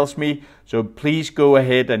 it tells me. So please go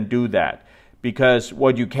ahead and do that. Because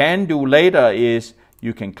what you can do later is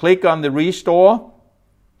you can click on the restore.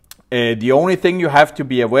 The only thing you have to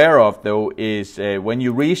be aware of though is when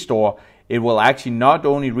you restore, it will actually not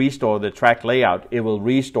only restore the track layout, it will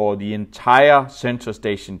restore the entire Central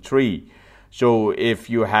Station tree. So if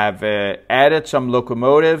you have added some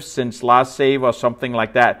locomotives since last save or something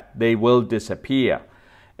like that, they will disappear.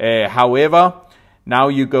 However, now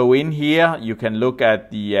you go in here, you can look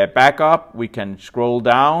at the backup, we can scroll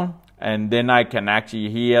down, and then I can actually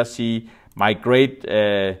here see my great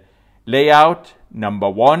layout number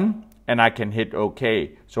 1, and I can hit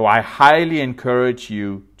OK. So I highly encourage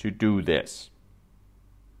you to do this.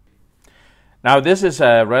 Now this is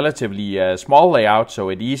a relatively small layout, so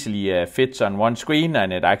it easily fits on one screen,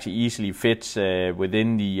 and it actually easily fits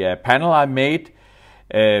within the panel I made.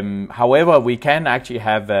 However, we can actually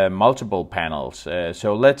have multiple panels,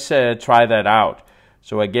 so let's try that out.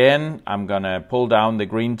 So again, I'm gonna pull down the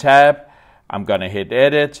green tab, I'm gonna hit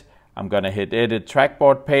edit, I'm gonna hit edit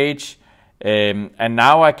trackboard page, and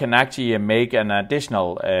now I can actually make an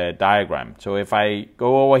additional diagram. So if I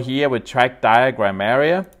go over here with track diagram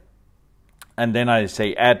area, and then I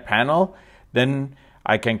say add panel, then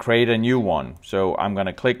I can create a new one. So I'm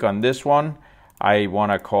gonna click on this one. I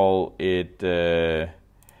wanna call it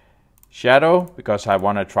shadow, because I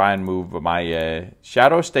wanna try and move my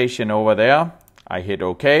shadow station over there. I hit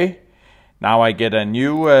OK. Now I get a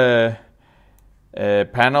new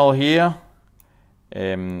panel here.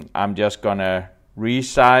 I'm just gonna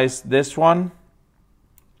resize this one,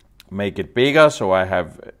 make it bigger so I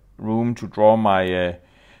have room to draw my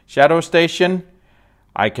shadow station.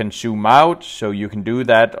 I can zoom out, so you can do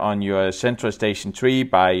that on your Central Station tree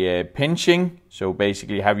by pinching. So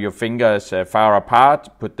basically have your fingers far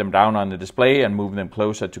apart, put them down on the display and move them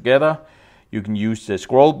closer together. You can use the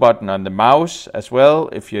scroll button on the mouse as well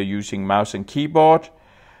if you're using mouse and keyboard.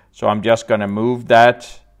 So I'm just gonna move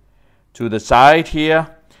that to the side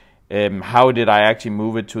here. How did I actually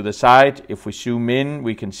move it to the side? If we zoom in,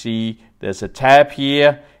 we can see there's a tab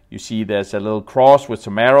here. You see there's a little cross with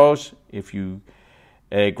some arrows. If you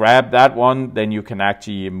grab that one, then you can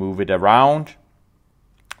actually move it around.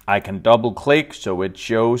 I can double click so it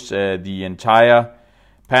shows the entire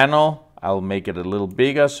panel. I'll make it a little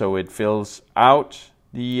bigger so it fills out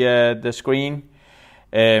the screen.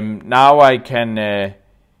 Now I can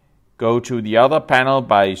go to the other panel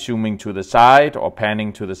by zooming to the side or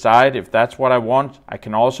panning to the side if that's what I want. I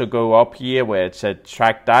can also go up here where it said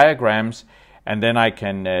track diagrams, and then I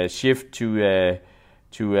can shift to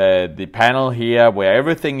the panel here where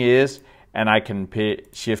everything is, and I can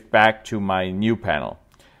shift back to my new panel.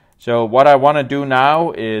 So what I want to do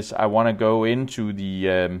now is I want to go into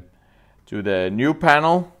the to the new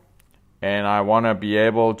panel, and I want to be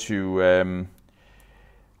able to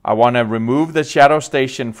I want to remove the shadow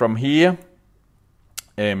station from here.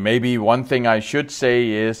 Maybe one thing I should say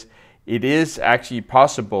is it is actually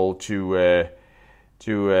possible to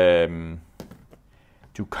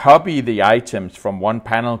copy the items from one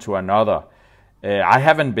panel to another. I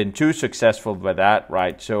haven't been too successful with that,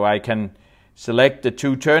 right? So I can select the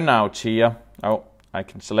two turnouts here. Oh, I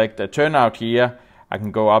can select a turnout here. I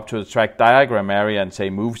can go up to the track diagram area and say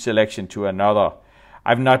move selection to another.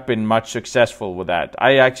 I've not been much successful with that.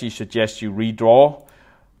 I actually suggest you redraw.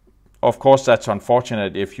 Of course, that's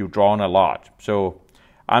unfortunate if you've drawn a lot. So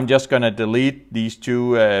I'm just going to delete these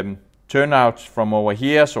two turnouts from over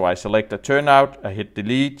here. So I select a turnout, I hit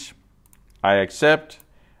delete, I accept,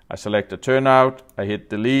 I select a turnout, I hit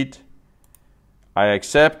delete, I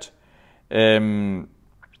accept, and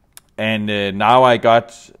now I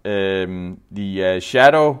got the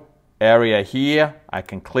shadow area here. I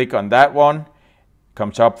can click on that one,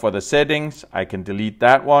 comes up for the settings, I can delete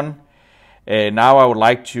that one. Now I would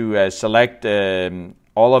like to select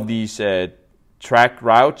all of these track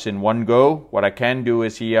routes in one go. What I can do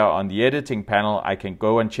is here on the editing panel, I can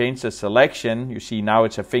go and change the selection. You see now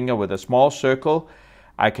it's a finger with a small circle.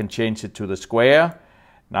 I can change it to the square.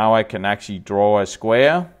 Now I can actually draw a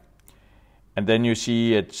square. And then you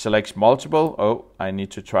see it selects multiple. Oh, I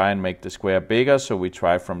need to try and make the square bigger. So we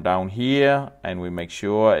try from down here and we make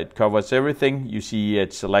sure it covers everything. You see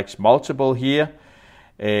it selects multiple here.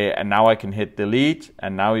 And now I can hit delete.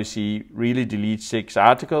 And now you see really delete 6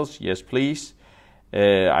 articles. Yes, please.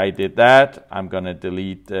 I did that. I'm gonna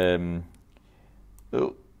delete.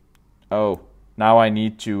 Now I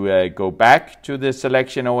need to go back to the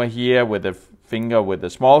selection over here with a finger with a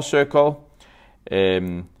small circle,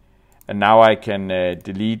 and now I can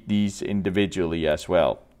delete these individually as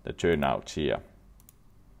well, the turnouts here.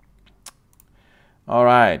 All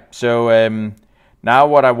right, so now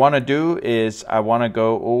what I want to do is I want to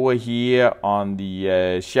go over here on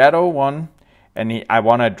the shadow one, and I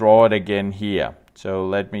want to draw it again here. So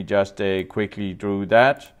let me just quickly do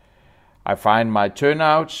that. I find my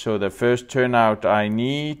turnouts, so the first turnout I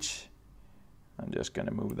need, I'm just going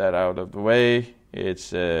to move that out of the way.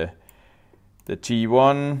 It's the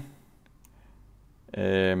T1.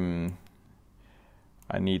 I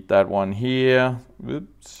need that one here.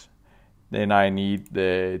 Oops. Then I need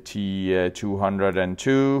the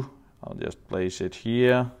T202. I'll just place it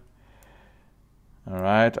here. All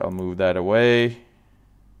right, I'll move that away.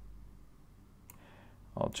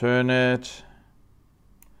 I'll turn it.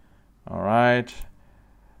 All right.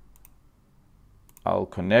 I'll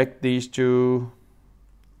connect these two.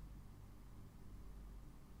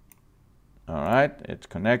 All right, it's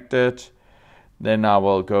connected. Then I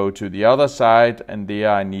will go to the other side, and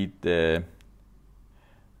there I need the,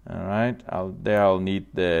 all right, I'll need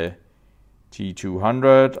the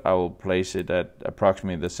T200. I will place it at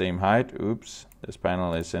approximately the same height. Oops, this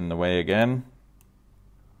panel is in the way again.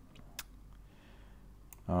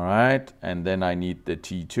 All right, and then I need the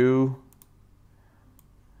T2.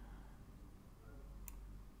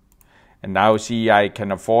 And now see, I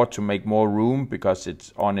can afford to make more room because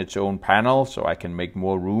it's on its own panel, so I can make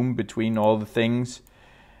more room between all the things.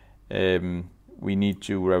 We need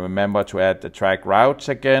to remember to add the track routes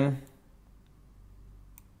again.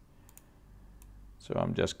 So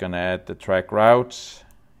I'm just going to add the track routes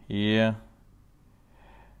here.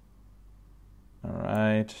 All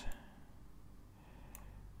right.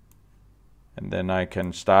 And then I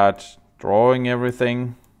can start drawing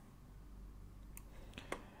everything.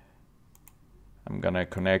 I'm going to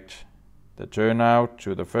connect the turnout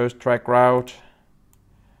to the first track route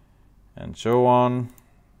and so on.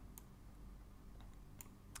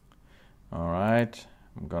 All right,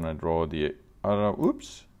 I'm going to draw the other,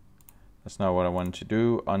 oops, that's not what I want to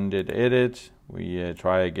do. Undid edit, we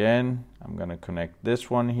try again. I'm going to connect this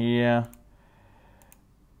one here.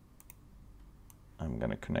 I'm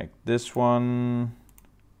going to connect this one.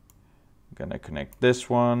 I'm going to connect this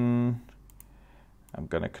one. I'm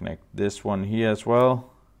going to connect this one here as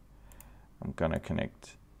well. I'm going to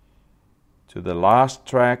connect to the last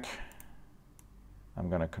track. I'm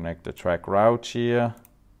going to connect the track routes here.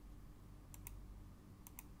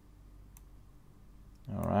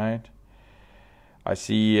 All right. I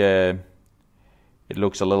see it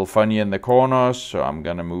looks a little funny in the corners, so I'm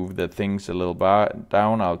going to move the things a little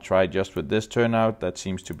down. I'll try just with this turnout. That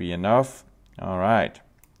seems to be enough. All right.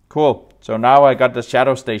 Cool. So now I got the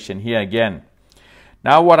shadow station here again.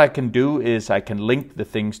 Now what I can do is I can link the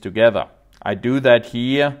things together. I do that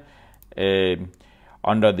here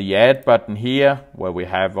under the add button here where we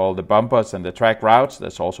have all the bumpers and the track routes.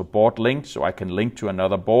 There's also board links, so I can link to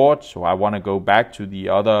another board. So I want to go back to the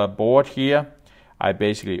other board here. I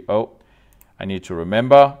basically, I need to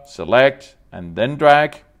remember, select and then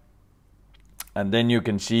drag. And then you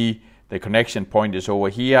can see the connection point is over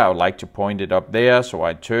here. I would like to point it up there, so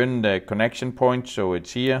I turn the connection point so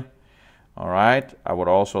it's here. All right, I would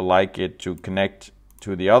also like it to connect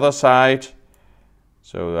to the other side.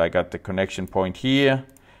 So I got the connection point here.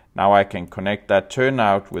 Now I can connect that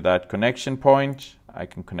turnout with that connection point. I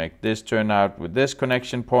can connect this turnout with this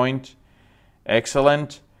connection point.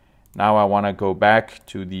 Excellent. Now I want to go back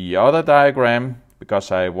to the other diagram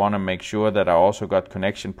because I want to make sure that I also got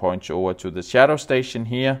connection points over to the shadow station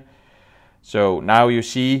here. So now you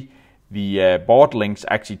see the board links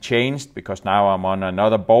actually changed because now I'm on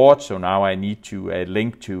another board. So now I need to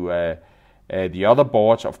link to the other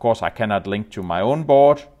boards. Of course, I cannot link to my own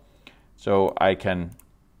board. So I can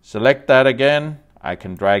select that again. I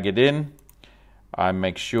can drag it in. I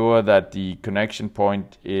make sure that the connection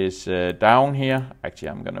point is down here. Actually,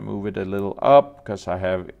 I'm going to move it a little up because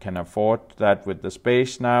I can afford that with the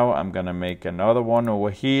space now. I'm going to make another one over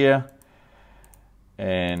here.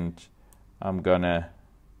 And I'm going to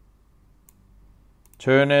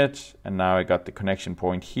turn it, and now I got the connection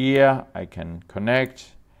point here. I can connect.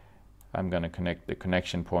 I'm going to connect the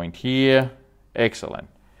connection point here. Excellent.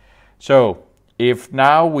 So if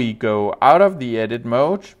now we go out of the edit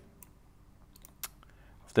mode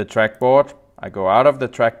of the trackboard, I go out of the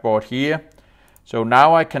trackboard here. So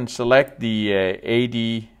now I can select the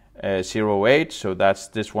AD08, so that's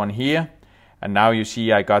this one here. And now you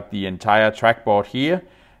see I got the entire trackboard here.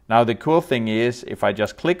 Now the cool thing is, if I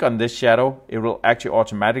just click on this shadow, it will actually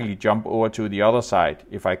automatically jump over to the other side.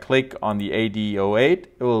 If I click on the AD08,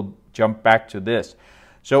 it will jump back to this.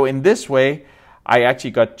 So in this way, I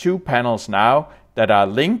actually got two panels now that are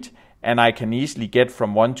linked, and I can easily get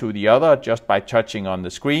from one to the other just by touching on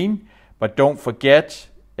the screen. But don't forget,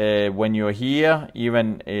 when you're here,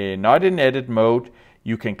 even not in edit mode,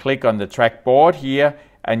 you can click on the track board here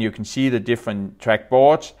and you can see the different track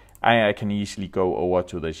boards, and I can easily go over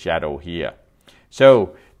to the shadow here.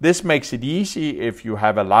 So this makes it easy if you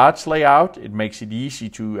have a large layout. It makes it easy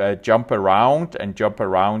to jump around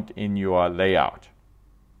in your layout.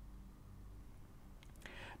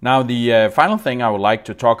 Now the final thing I would like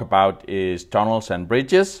to talk about is tunnels and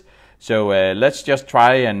bridges. So let's just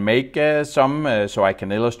try and make some so I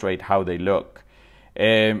can illustrate how they look.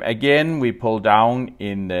 Again, we pull down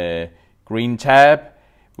in the green tab.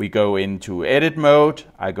 We go into edit mode.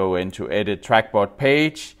 I go into edit trackboard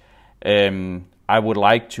page. I would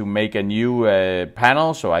like to make a new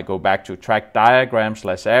panel, so I go back to track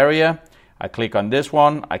diagram/area. I click on this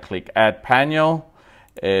one. I click add panel.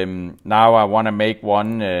 Now I want to make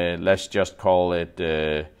one, let's just call it,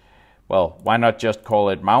 well, why not just call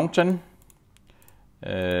it mountain?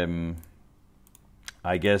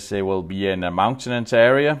 I guess it will be in a mountainous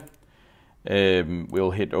area.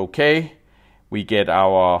 We'll hit OK. We get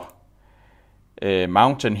our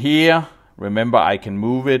mountain here. Remember, I can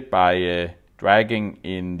move it by dragging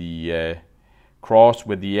in the cross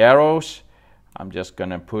with the arrows. I'm just going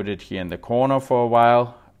to put it here in the corner for a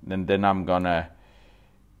while. And then I'm going to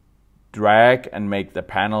drag and make the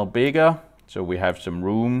panel bigger, so we have some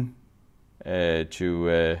room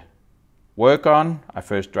to work on. I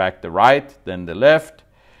first drag the right, then the left.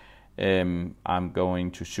 I'm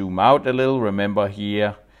going to zoom out a little. Remember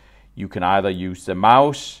here, you can either use the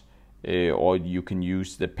mouse or you can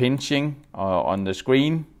use the pinching on the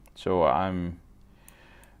screen. So I'm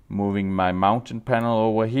moving my mountain panel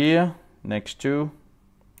over here next to.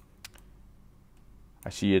 I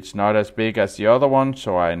see it's not as big as the other one,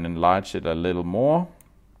 so I enlarge it a little more.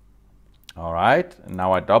 All right, and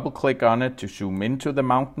now I double click on it to zoom into the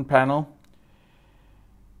mountain panel.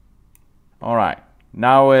 All right,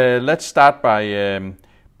 now let's start by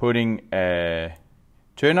putting a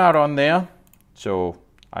turnout on there. So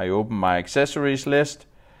I open my accessories list.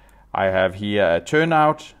 I have here a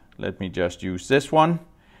turnout. Let me just use this one.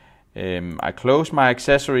 I close my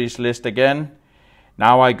accessories list again.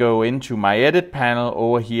 Now I go into my edit panel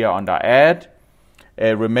over here under add.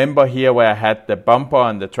 Remember here where I had the bumper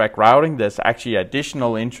and the track routing, there's actually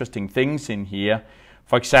additional interesting things in here.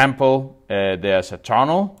 For example, there's a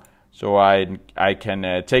tunnel. So I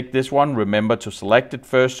can take this one, remember to select it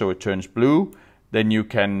first so it turns blue. Then you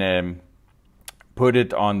can put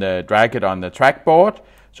it on drag it on the trackboard.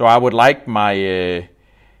 So I would like my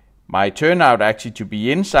my turnout actually to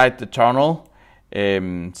be inside the tunnel.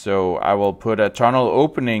 So I will put a tunnel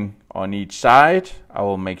opening on each side. I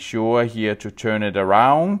will make sure here to turn it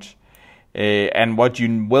around. And what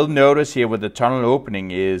you will notice here with the tunnel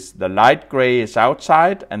opening is the light gray is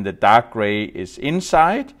outside and the dark gray is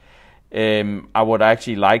inside. I would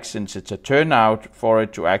actually like, since it's a turnout, for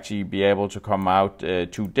it to actually be able to come out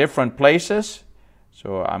to different places.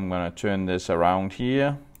 So I'm going to turn this around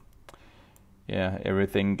here. Yeah,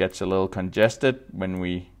 everything gets a little congested when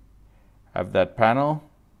we have that panel.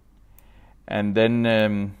 And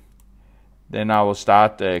then I will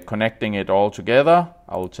start connecting it all together.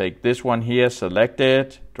 I will take this one here, select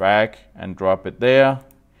it, drag and drop it there.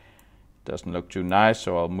 Doesn't look too nice,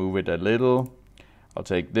 so I'll move it a little. I'll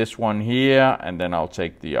take this one here, and then I'll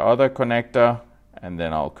take the other connector, and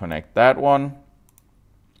then I'll connect that one.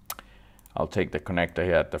 I'll take the connector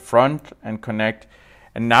here at the front and connect.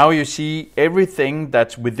 And now you see everything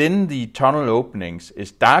that's within the tunnel openings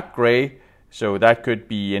is dark gray. So that could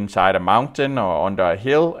be inside a mountain or under a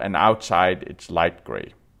hill, and outside it's light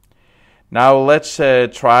gray. Now let's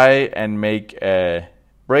try and make a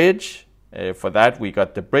bridge. For that we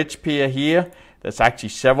got the bridge pier here. There's actually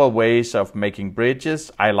several ways of making bridges.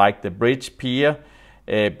 I like the bridge pier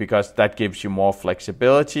because that gives you more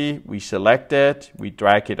flexibility. We select it, we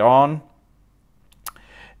drag it on.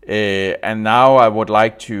 And now I would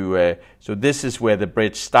like to, so this is where the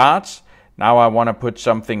bridge starts. Now I want to put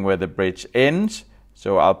something where the bridge ends.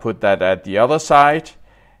 So I'll put that at the other side.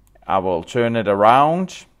 I will turn it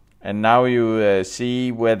around. And now you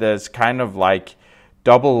see where there's kind of like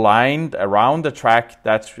double lined around the track.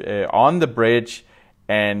 That's on the bridge.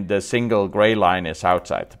 And the single gray line is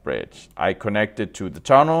outside the bridge. I connect it to the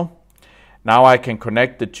tunnel. Now I can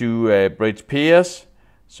connect the two bridge piers.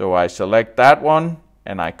 So I select that one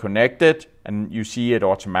and I connect it. And you see it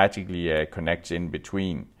automatically connects in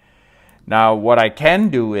between. Now what I can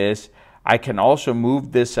do is I can also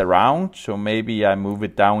move this around. So maybe I move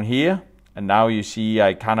it down here. And now you see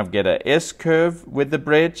I kind of get a S curve with the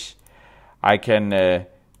bridge. I can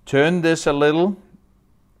turn this a little.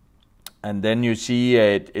 And then you see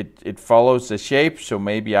it follows the shape. So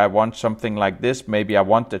maybe I want something like this. Maybe I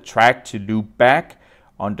want the track to loop back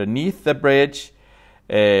underneath the bridge.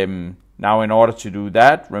 Now in order to do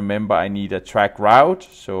that, remember I need a track route.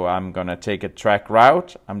 So I'm going to take a track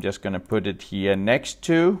route. I'm just going to put it here next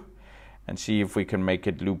to and see if we can make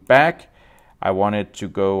it loop back. I want it to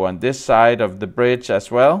go on this side of the bridge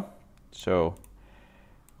as well. So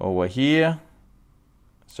over here.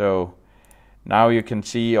 So now you can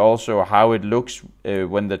see also how it looks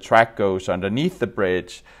when the track goes underneath the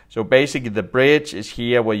bridge. So basically the bridge is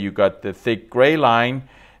here where you got the thick gray line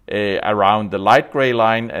around the light gray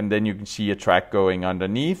line, and then you can see a track going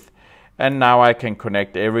underneath. And now I can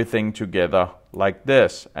connect everything together like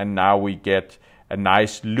this, and now we get a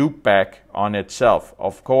nice loop back on itself.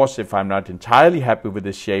 Of course, if I'm not entirely happy with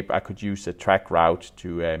the shape, I could use the track route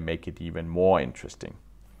to make it even more interesting.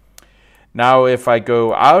 Now if I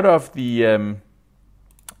go out of the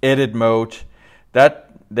edit mode, that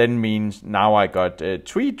then means now I got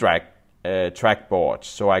 3 track boards.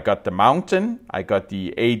 So I got the mountain, I got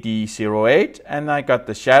the AD08, and I got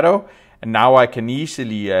the shadow. And now I can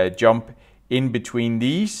easily jump in between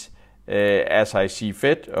these as I see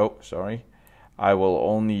fit. Oh, sorry. I will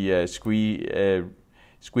only squeeze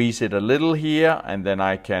it a little here, and then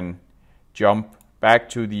I can jump back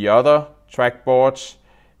to the other track boards.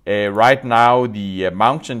 Right now the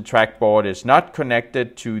mountain track board is not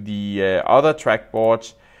connected to the other track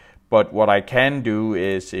boards, but what I can do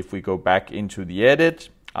is, if we go back into the edit,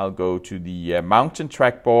 I'll go to the mountain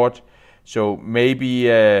track board. So maybe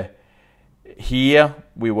here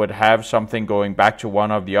we would have something going back to one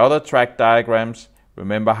of the other track diagrams.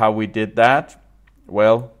 Remember how we did that?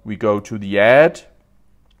 Well, we go to the add,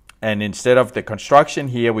 and instead of the construction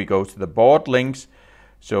here, we go to the board links.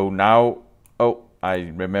 So now, I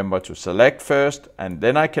remember to select first, and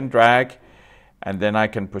then I can drag, and then I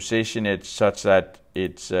can position it such that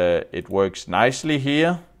it works nicely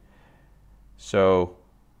here. So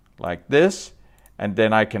like this, and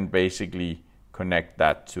then I can basically connect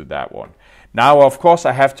that to that one. Now, of course,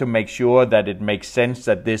 I have to make sure that it makes sense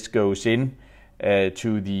that this goes in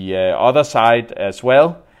to the other side as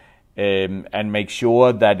well, and make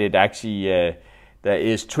sure that it actually there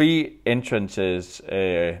is 3 entrances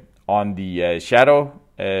on the shadow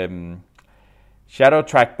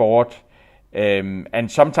track board,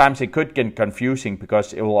 and sometimes it could get confusing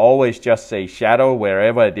because it will always just say shadow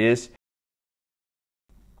wherever it is.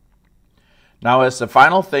 Now, as the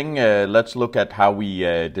final thing, let's look at how we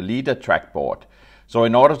delete a track board. So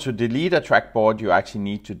in order to delete a track board, you actually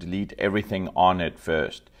need to delete everything on it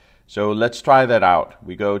first. So let's try that out.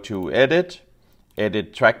 We go to Edit,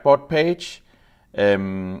 Edit Trackboard page,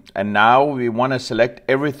 and now we want to select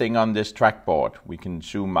everything on this trackboard. We can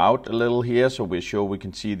zoom out a little here so we're sure we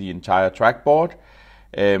can see the entire trackboard.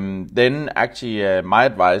 Then actually my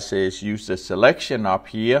advice is use the selection up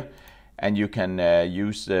here, and you can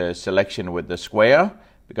use the selection with the square,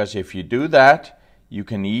 because if you do that, you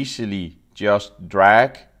can easily just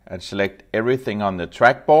drag and select everything on the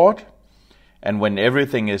trackboard, and when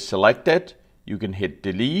everything is selected, you can hit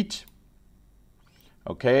delete.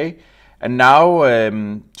 Okay, and now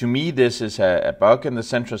to me this is a bug in the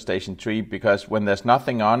Central Station tree, because when there's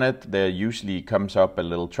nothing on it, there usually comes up a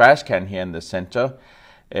little trash can here in the center.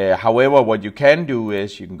 However, what you can do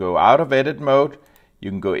is you can go out of edit mode, you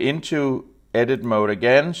can go into edit mode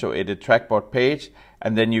again, so edit trackboard page,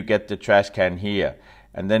 and then you get the trash can here.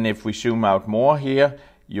 And then if we zoom out more here,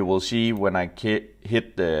 you will see when I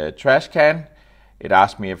hit the trash can, it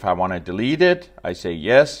asks me if I want to delete it. I say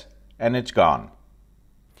yes, and it's gone.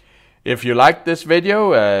 If you liked this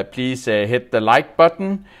video, please hit the like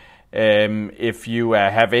button. If you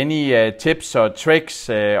have any tips or tricks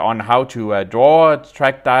on how to draw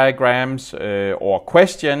track diagrams or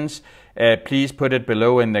questions, please put it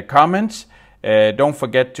below in the comments. Don't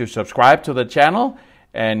forget to subscribe to the channel,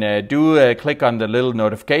 and do click on the little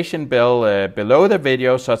notification bell below the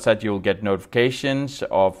video, such that you'll get notifications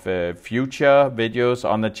of future videos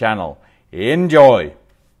on the channel. Enjoy!